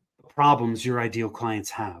the problems your ideal clients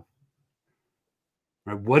have?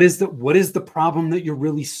 Right? What is the problem that you're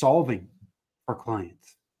really solving for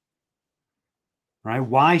clients? Right?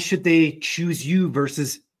 Why should they choose you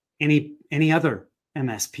versus any other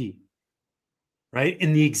MSP? Right?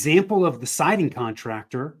 In the example of the siding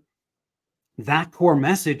contractor, that core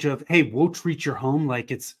message of, hey, we'll treat your home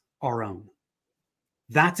like it's our own.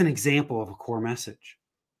 That's an example of a core message.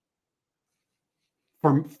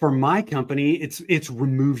 For my company, it's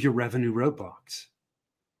remove your revenue roadblocks.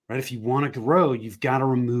 Right? If you want to grow, you've got to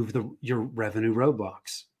remove your revenue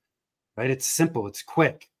roadblocks. Right? It's simple, it's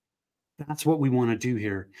quick. That's what we want to do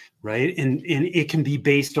here, right? And it can be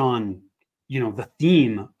based on, the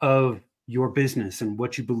theme of your business and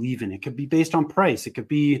what you believe in. It could be based on price. It could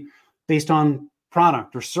be based on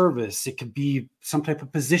product or service. It could be some type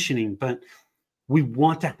of positioning, but we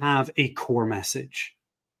want to have a core message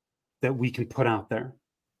that we can put out there.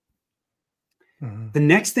 The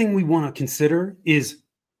next thing we want to consider is,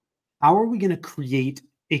 how are we going to create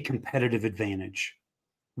a competitive advantage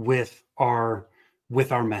with our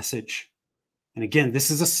message? And again, this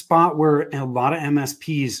is a spot where a lot of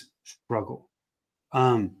MSPs struggle.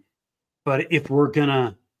 But if we're going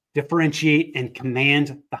to differentiate and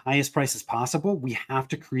command the highest prices possible, we have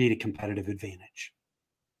to create a competitive advantage.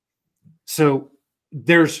 So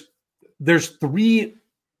there's 3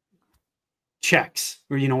 checks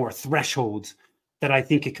or thresholds that I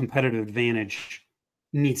think a competitive advantage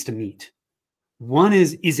needs to meet. One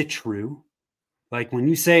is it true? Like when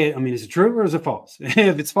you say it, is it true or is it false?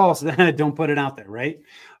 If it's false, then don't put it out there, right?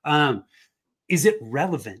 Is it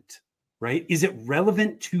relevant, right? Is it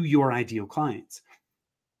relevant to your ideal clients?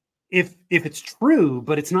 If it's true,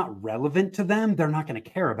 but it's not relevant to them, they're not going to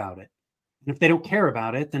care about it. And if they don't care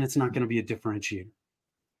about it, then it's not going to be a differentiator,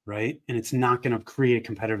 right? And it's not going to create a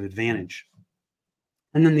competitive advantage.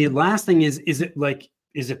 And then the last thing is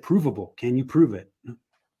it provable? Can you prove it?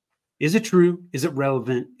 Is it true? Is it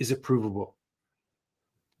relevant? Is it provable?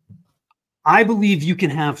 I believe you can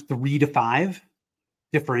have 3 to 5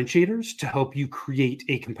 differentiators to help you create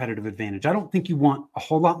a competitive advantage. I don't think you want a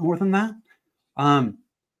whole lot more than that.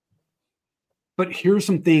 But here's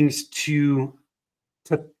some things to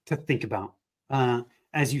think about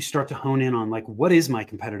as you start to hone in on, like, what is my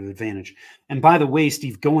competitive advantage? And by the way,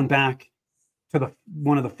 Steve, going back to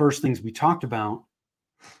one of the first things we talked about,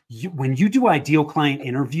 when you do ideal client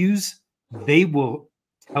interviews, they will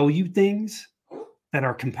tell you things that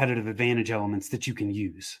are competitive advantage elements that you can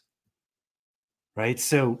use, right?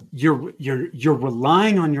 So you're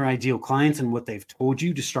relying on your ideal clients and what they've told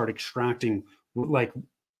you to start extracting,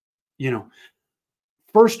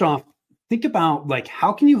 first off, think about,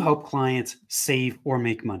 how can you help clients save or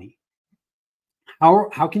make money?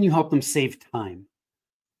 How can you help them save time?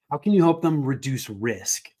 How can you help them reduce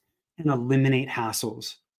risk and eliminate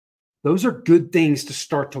hassles? Those are good things to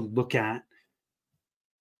start to look at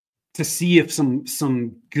to see if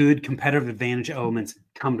some good competitive advantage elements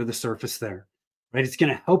come to the surface there, right? It's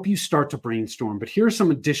going to help you start to brainstorm. But here are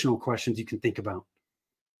some additional questions you can think about.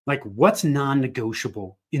 Like, what's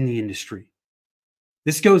non-negotiable in the industry?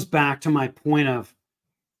 This goes back to my point of,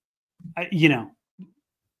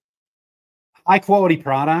 high quality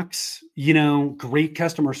products, great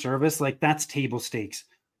customer service, that's table stakes.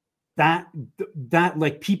 That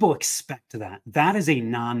people expect that. That is a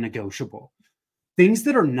non-negotiable. Things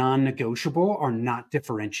that are non-negotiable are not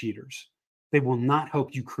differentiators. They will not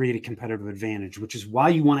help you create a competitive advantage, which is why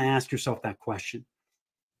you want to ask yourself that question.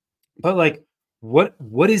 But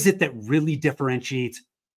what is it that really differentiates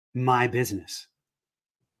my business?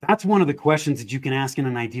 That's one of the questions that you can ask in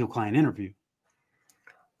an ideal client interview,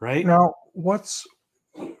 right? Now, when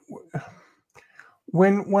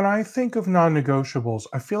I think of non-negotiables,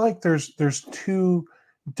 I feel like there's 2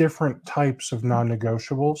 different types of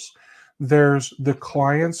non-negotiables. There's the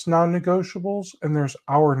client's non-negotiables and there's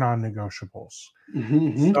our non-negotiables.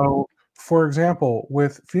 Mm-hmm. So, for example,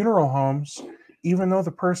 with funeral homes, even though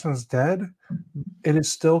the person's dead, it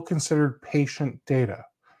is still considered patient data.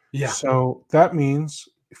 Yeah. So that means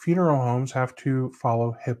funeral homes have to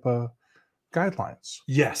follow HIPAA guidelines.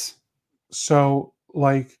 Yes. So,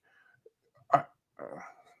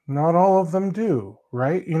 not all of them do,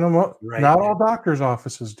 right? Right. Not all doctors'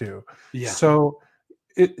 offices do. Yeah. So,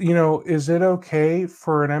 is it okay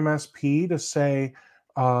for an MSP to say,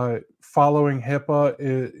 following HIPAA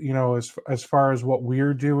is, as far as what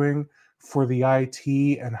we're doing for the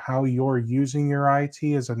IT and how you're using your IT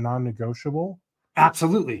is a non-negotiable?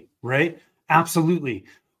 Absolutely. Right. Absolutely.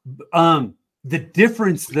 The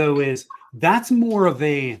difference though is that's more of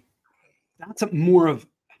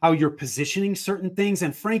how you're positioning certain things,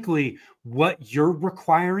 and frankly, what you're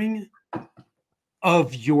requiring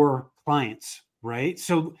of your clients, right?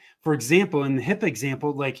 So for example, in the HIPAA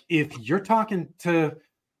example, if you're talking to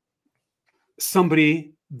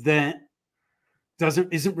somebody that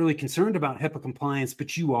isn't really concerned about HIPAA compliance,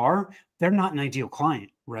 but you are, they're not an ideal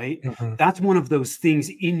client, right? Mm-hmm. That's one of those things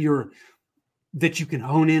that you can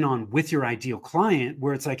hone in on with your ideal client,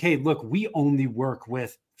 where it's like, hey, look, we only work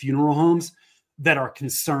with funeral homes that are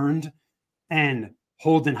concerned and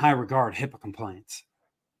hold in high regard HIPAA compliance,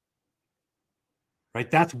 right?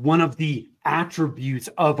 That's one of the attributes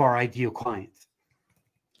of our ideal clients.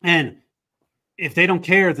 And if they don't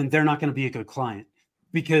care, then they're not going to be a good client,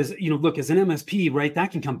 because, look, as an MSP, right,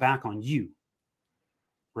 that can come back on you.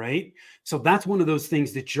 right? So that's one of those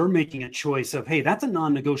things that you're making a choice of, hey, that's a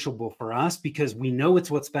non-negotiable for us because we know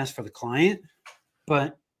it's what's best for the client,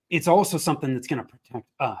 but it's also something that's going to protect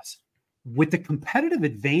us. With the competitive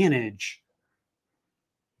advantage,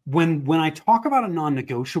 when I talk about a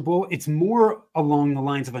non-negotiable, it's more along the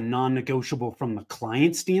lines of a non-negotiable from the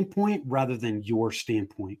client standpoint rather than your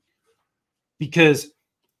standpoint. Because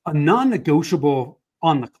a non-negotiable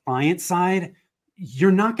on the client side,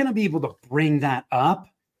 you're not going to be able to bring that up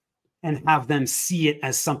and have them see it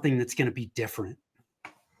as something that's going to be different.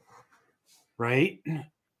 Right?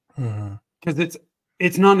 Because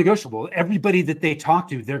it's non-negotiable. Everybody that they talk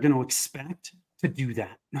to, they're going to expect to do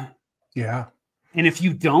that. Yeah. And if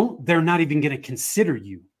you don't, they're not even going to consider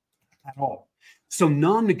you at all. So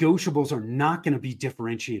non-negotiables are not going to be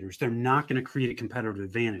differentiators. They're not going to create a competitive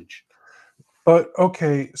advantage. But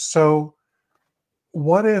okay, so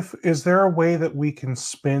what if, is there a way that we can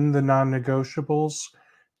spin the non-negotiables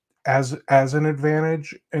as an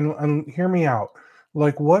advantage? And hear me out.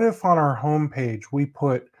 Like, what if on our homepage we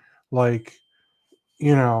put, like,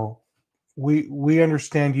 you know, we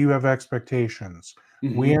understand you have expectations.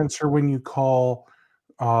 We answer when you call,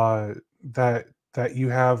 that you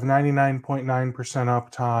have 99.9%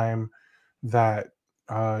 uptime, that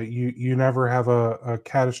you never have a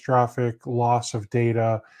catastrophic loss of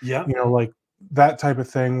data. Yeah. Like that type of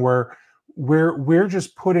thing, where we're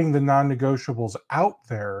just putting the non-negotiables out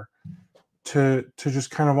there to just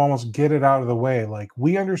kind of almost get it out of the way. Like,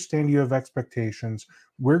 we understand you have expectations.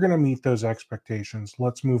 We're going to meet those expectations.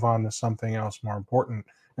 Let's move on to something else more important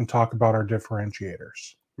and talk about our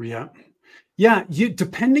differentiators. Yeah. Yeah.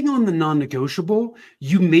 Depending on the non-negotiable,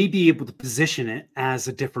 you may be able to position it as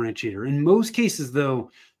a differentiator. In most cases, though,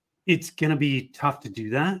 it's going to be tough to do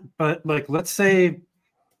that. But like, let's say,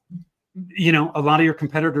 a lot of your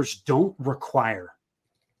competitors don't require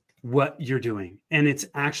what you're doing, and it's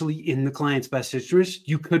actually in the client's best interest.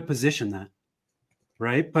 You could position that,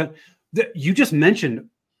 right? But you just mentioned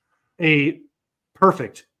a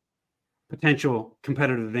perfect potential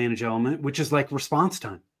competitive advantage element, which is like response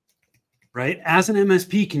time, right? As an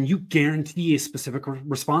MSP, can you guarantee a specific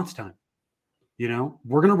response time?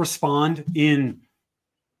 We're going to respond in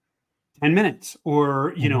 10 minutes,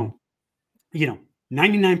 or,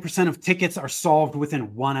 99% of tickets are solved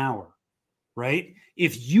within 1 hour, right?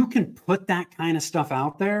 If you can put that kind of stuff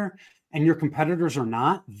out there and your competitors are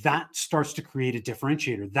not, that starts to create a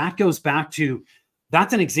differentiator. That goes back to,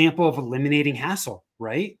 that's an example of eliminating hassle,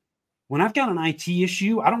 right? When I've got an IT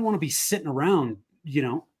issue, I don't want to be sitting around,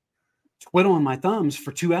 twiddling my thumbs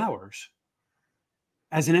for 2 hours.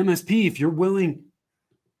 As an MSP, if you're willing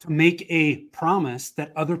to make a promise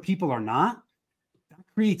that other people are not, that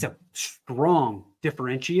creates a strong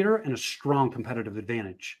differentiator and a strong competitive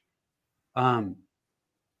advantage.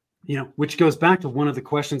 Which goes back to one of the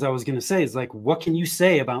questions I was going to say, is like, what can you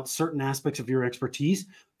say about certain aspects of your expertise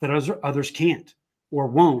that others can't or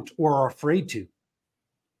won't or are afraid to?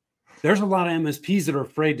 There's a lot of MSPs that are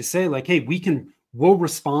afraid to say, like, hey, we'll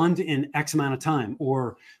respond in X amount of time,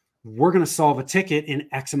 or we're going to solve a ticket in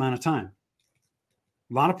X amount of time.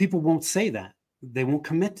 A lot of people won't say that. They won't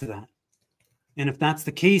commit to that. And if that's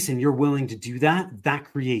the case and you're willing to do that, that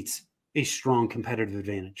creates a strong competitive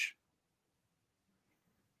advantage.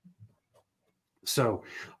 So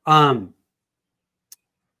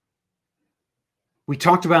we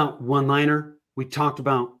talked about one-liner. We talked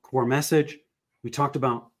about core message. We talked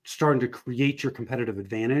about starting to create your competitive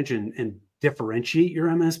advantage and differentiate your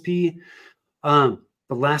MSP. The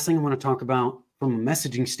last thing I want to talk about from a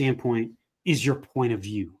messaging standpoint is your point of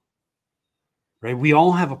view, right? We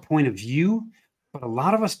all have a point of view, but a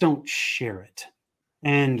lot of us don't share it.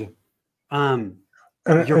 And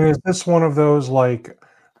is this one of those, like,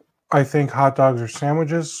 I think hot dogs or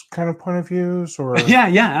sandwiches kind of point of views? Or yeah,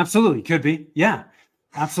 absolutely. Could be. Yeah,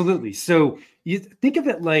 absolutely. So you think of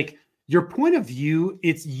it like your point of view,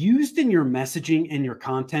 it's used in your messaging and your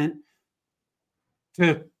content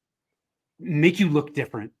to make you look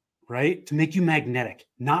different, right? To make you magnetic,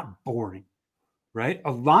 not boring, right?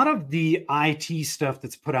 A lot of the IT stuff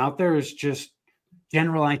that's put out there is just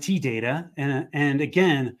general IT data. And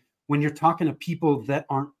again, when you're talking to people that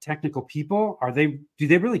aren't technical people, do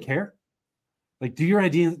they really care? Like, do your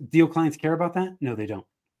ideal clients care about that? No, they don't.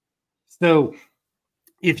 So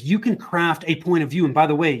if you can craft a point of view, and by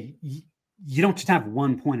the way, you don't just have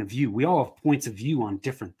one point of view. We all have points of view on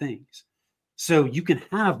different things. So you can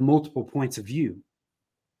have multiple points of view.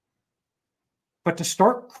 But to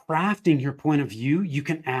start crafting your point of view, you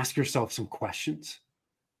can ask yourself some questions.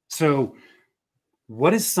 So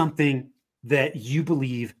what is something that you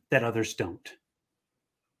believe that others don't,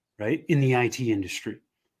 right? In the IT industry,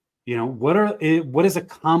 What is a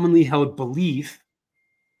commonly held belief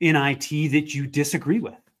in IT that you disagree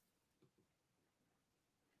with?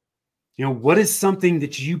 What is something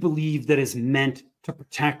that you believe that is meant to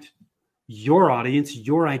protect your audience,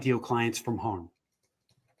 your ideal clients from harm?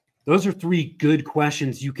 Those are 3 good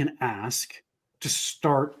questions you can ask to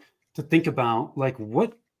start to think about, like,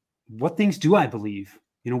 what things do I believe?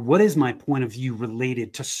 What is my point of view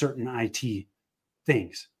related to certain IT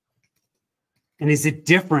things? And is it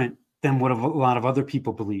different than what a lot of other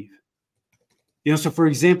people believe? So for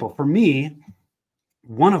example, for me,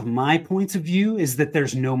 one of my points of view is that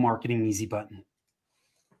there's no marketing easy button.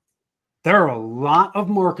 There are a lot of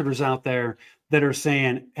marketers out there that are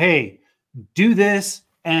saying, hey, do this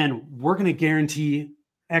and we're going to guarantee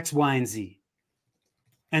X, Y, and Z.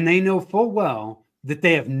 And they know full well that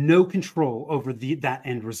they have no control over that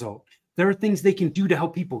end result. There are things they can do to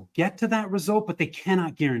help people get to that result, but they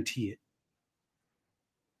cannot guarantee it.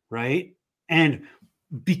 Right? And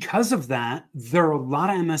because of that, there are a lot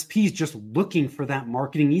of MSPs just looking for that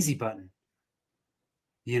marketing easy button.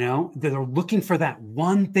 They're looking for that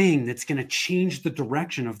one thing that's going to change the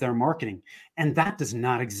direction of their marketing. And that does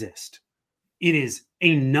not exist. It is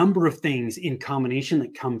a number of things in combination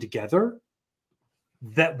that come together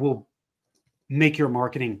that will make your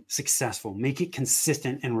marketing successful, make it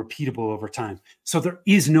consistent and repeatable over time. So there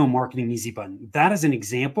is no marketing easy button. That is an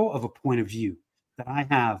example of a point of view that I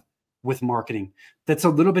have with marketing that's a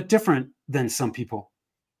little bit different than some people,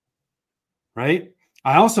 right?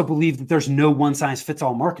 I also believe that there's no one size fits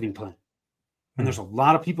all marketing plan. And there's a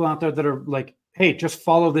lot of people out there that are like, hey, just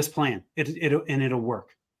follow this plan. It'll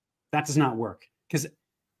work. That does not work. Because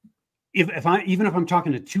even if I'm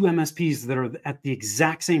talking to 2 MSPs that are at the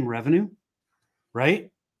exact same revenue,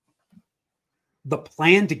 right? The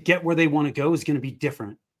plan to get where they want to go is going to be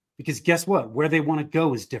different. Because guess what? Where they want to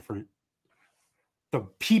go is different. The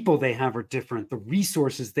people they have are different. The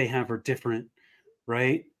resources they have are different,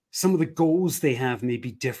 right? Some of the goals they have may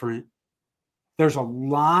be different. There's a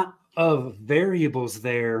lot of variables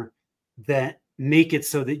there that make it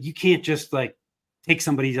so that you can't just like take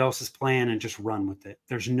somebody else's plan and just run with it.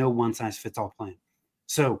 There's no one size fits all plan.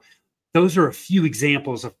 So those are a few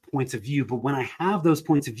examples of points of view. But when I have those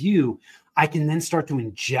points of view, I can then start to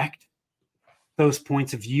inject those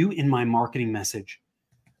points of view in my marketing message,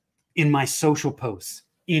 in my social posts,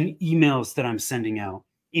 in emails that I'm sending out,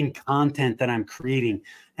 in content that I'm creating.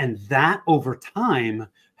 And that over time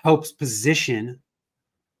helps position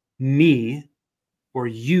me or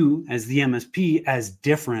you as the MSP as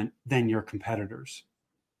different than your competitors.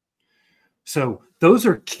 So those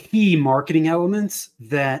are key marketing elements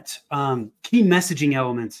that, key messaging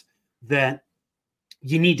elements that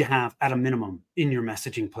you need to have at a minimum in your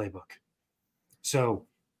messaging playbook. So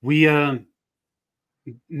I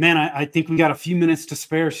think we got a few minutes to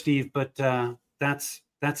spare, Steve, but that's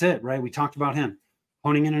it, right? We talked about him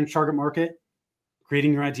honing in on a target market,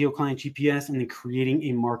 creating your ideal client GPS, and then creating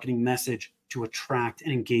a marketing message to attract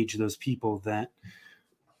and engage those people that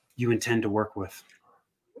you intend to work with.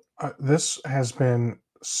 This has been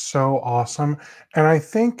so awesome. And I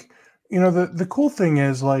think, the cool thing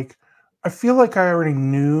is, like, I feel like I already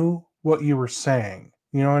knew what you were saying.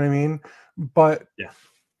 You know what I mean? But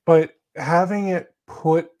having it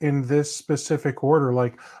put in this specific order,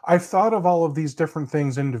 like, I've thought of all of these different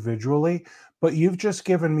things individually, but you've just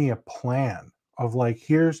given me a plan of like,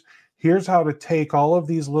 here's how to take all of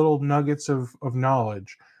these little nuggets of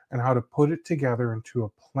knowledge and how to put it together into a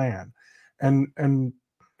plan. And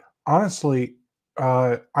honestly,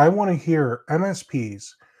 I want to hear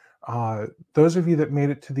MSPs, those of you that made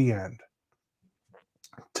it to the end,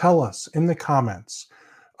 tell us in the comments,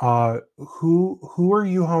 who are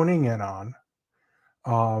you honing in on?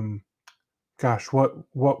 Gosh, what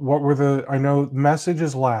were the? I know message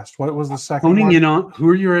is last. What was the second honing one? in on? Who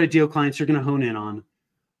are your ideal clients you're going to hone in on?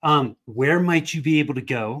 Where might you be able to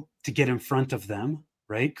go to get in front of them?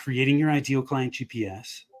 Right, creating your ideal client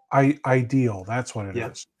GPS. Ideal. That's what it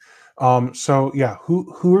is. So yeah,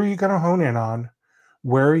 who are you going to hone in on?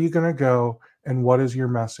 Where are you going to go? And what is your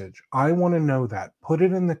message? I want to know that. Put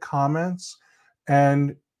it in the comments,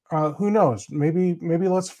 and who knows? Maybe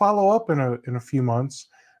let's follow up in a few months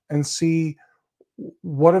and see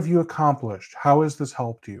what have you accomplished. How has this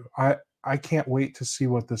helped you? I can't wait to see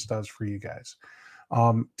what this does for you guys.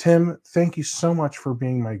 Tim, thank you so much for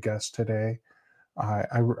being my guest today.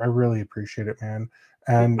 I really appreciate it, man.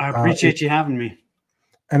 And I appreciate you having me.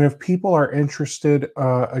 And if people are interested,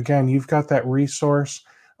 again, you've got that resource.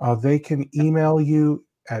 They can email you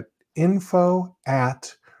at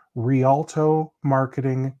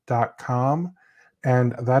info@rialtomarketing.com.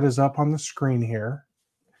 And that is up on the screen here.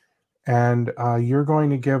 And you're going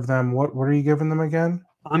to give them what are you giving them again?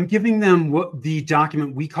 I'm giving them what the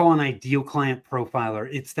document we call an ideal client profiler.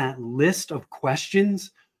 It's that list of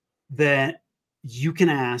questions that you can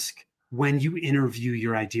ask when you interview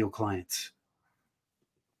your ideal clients.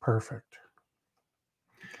 Perfect.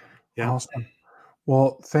 Yeah. Awesome.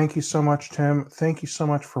 Well, thank you so much, Tim. Thank you so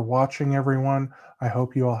much for watching, everyone. I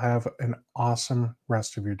hope you all have an awesome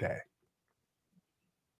rest of your day.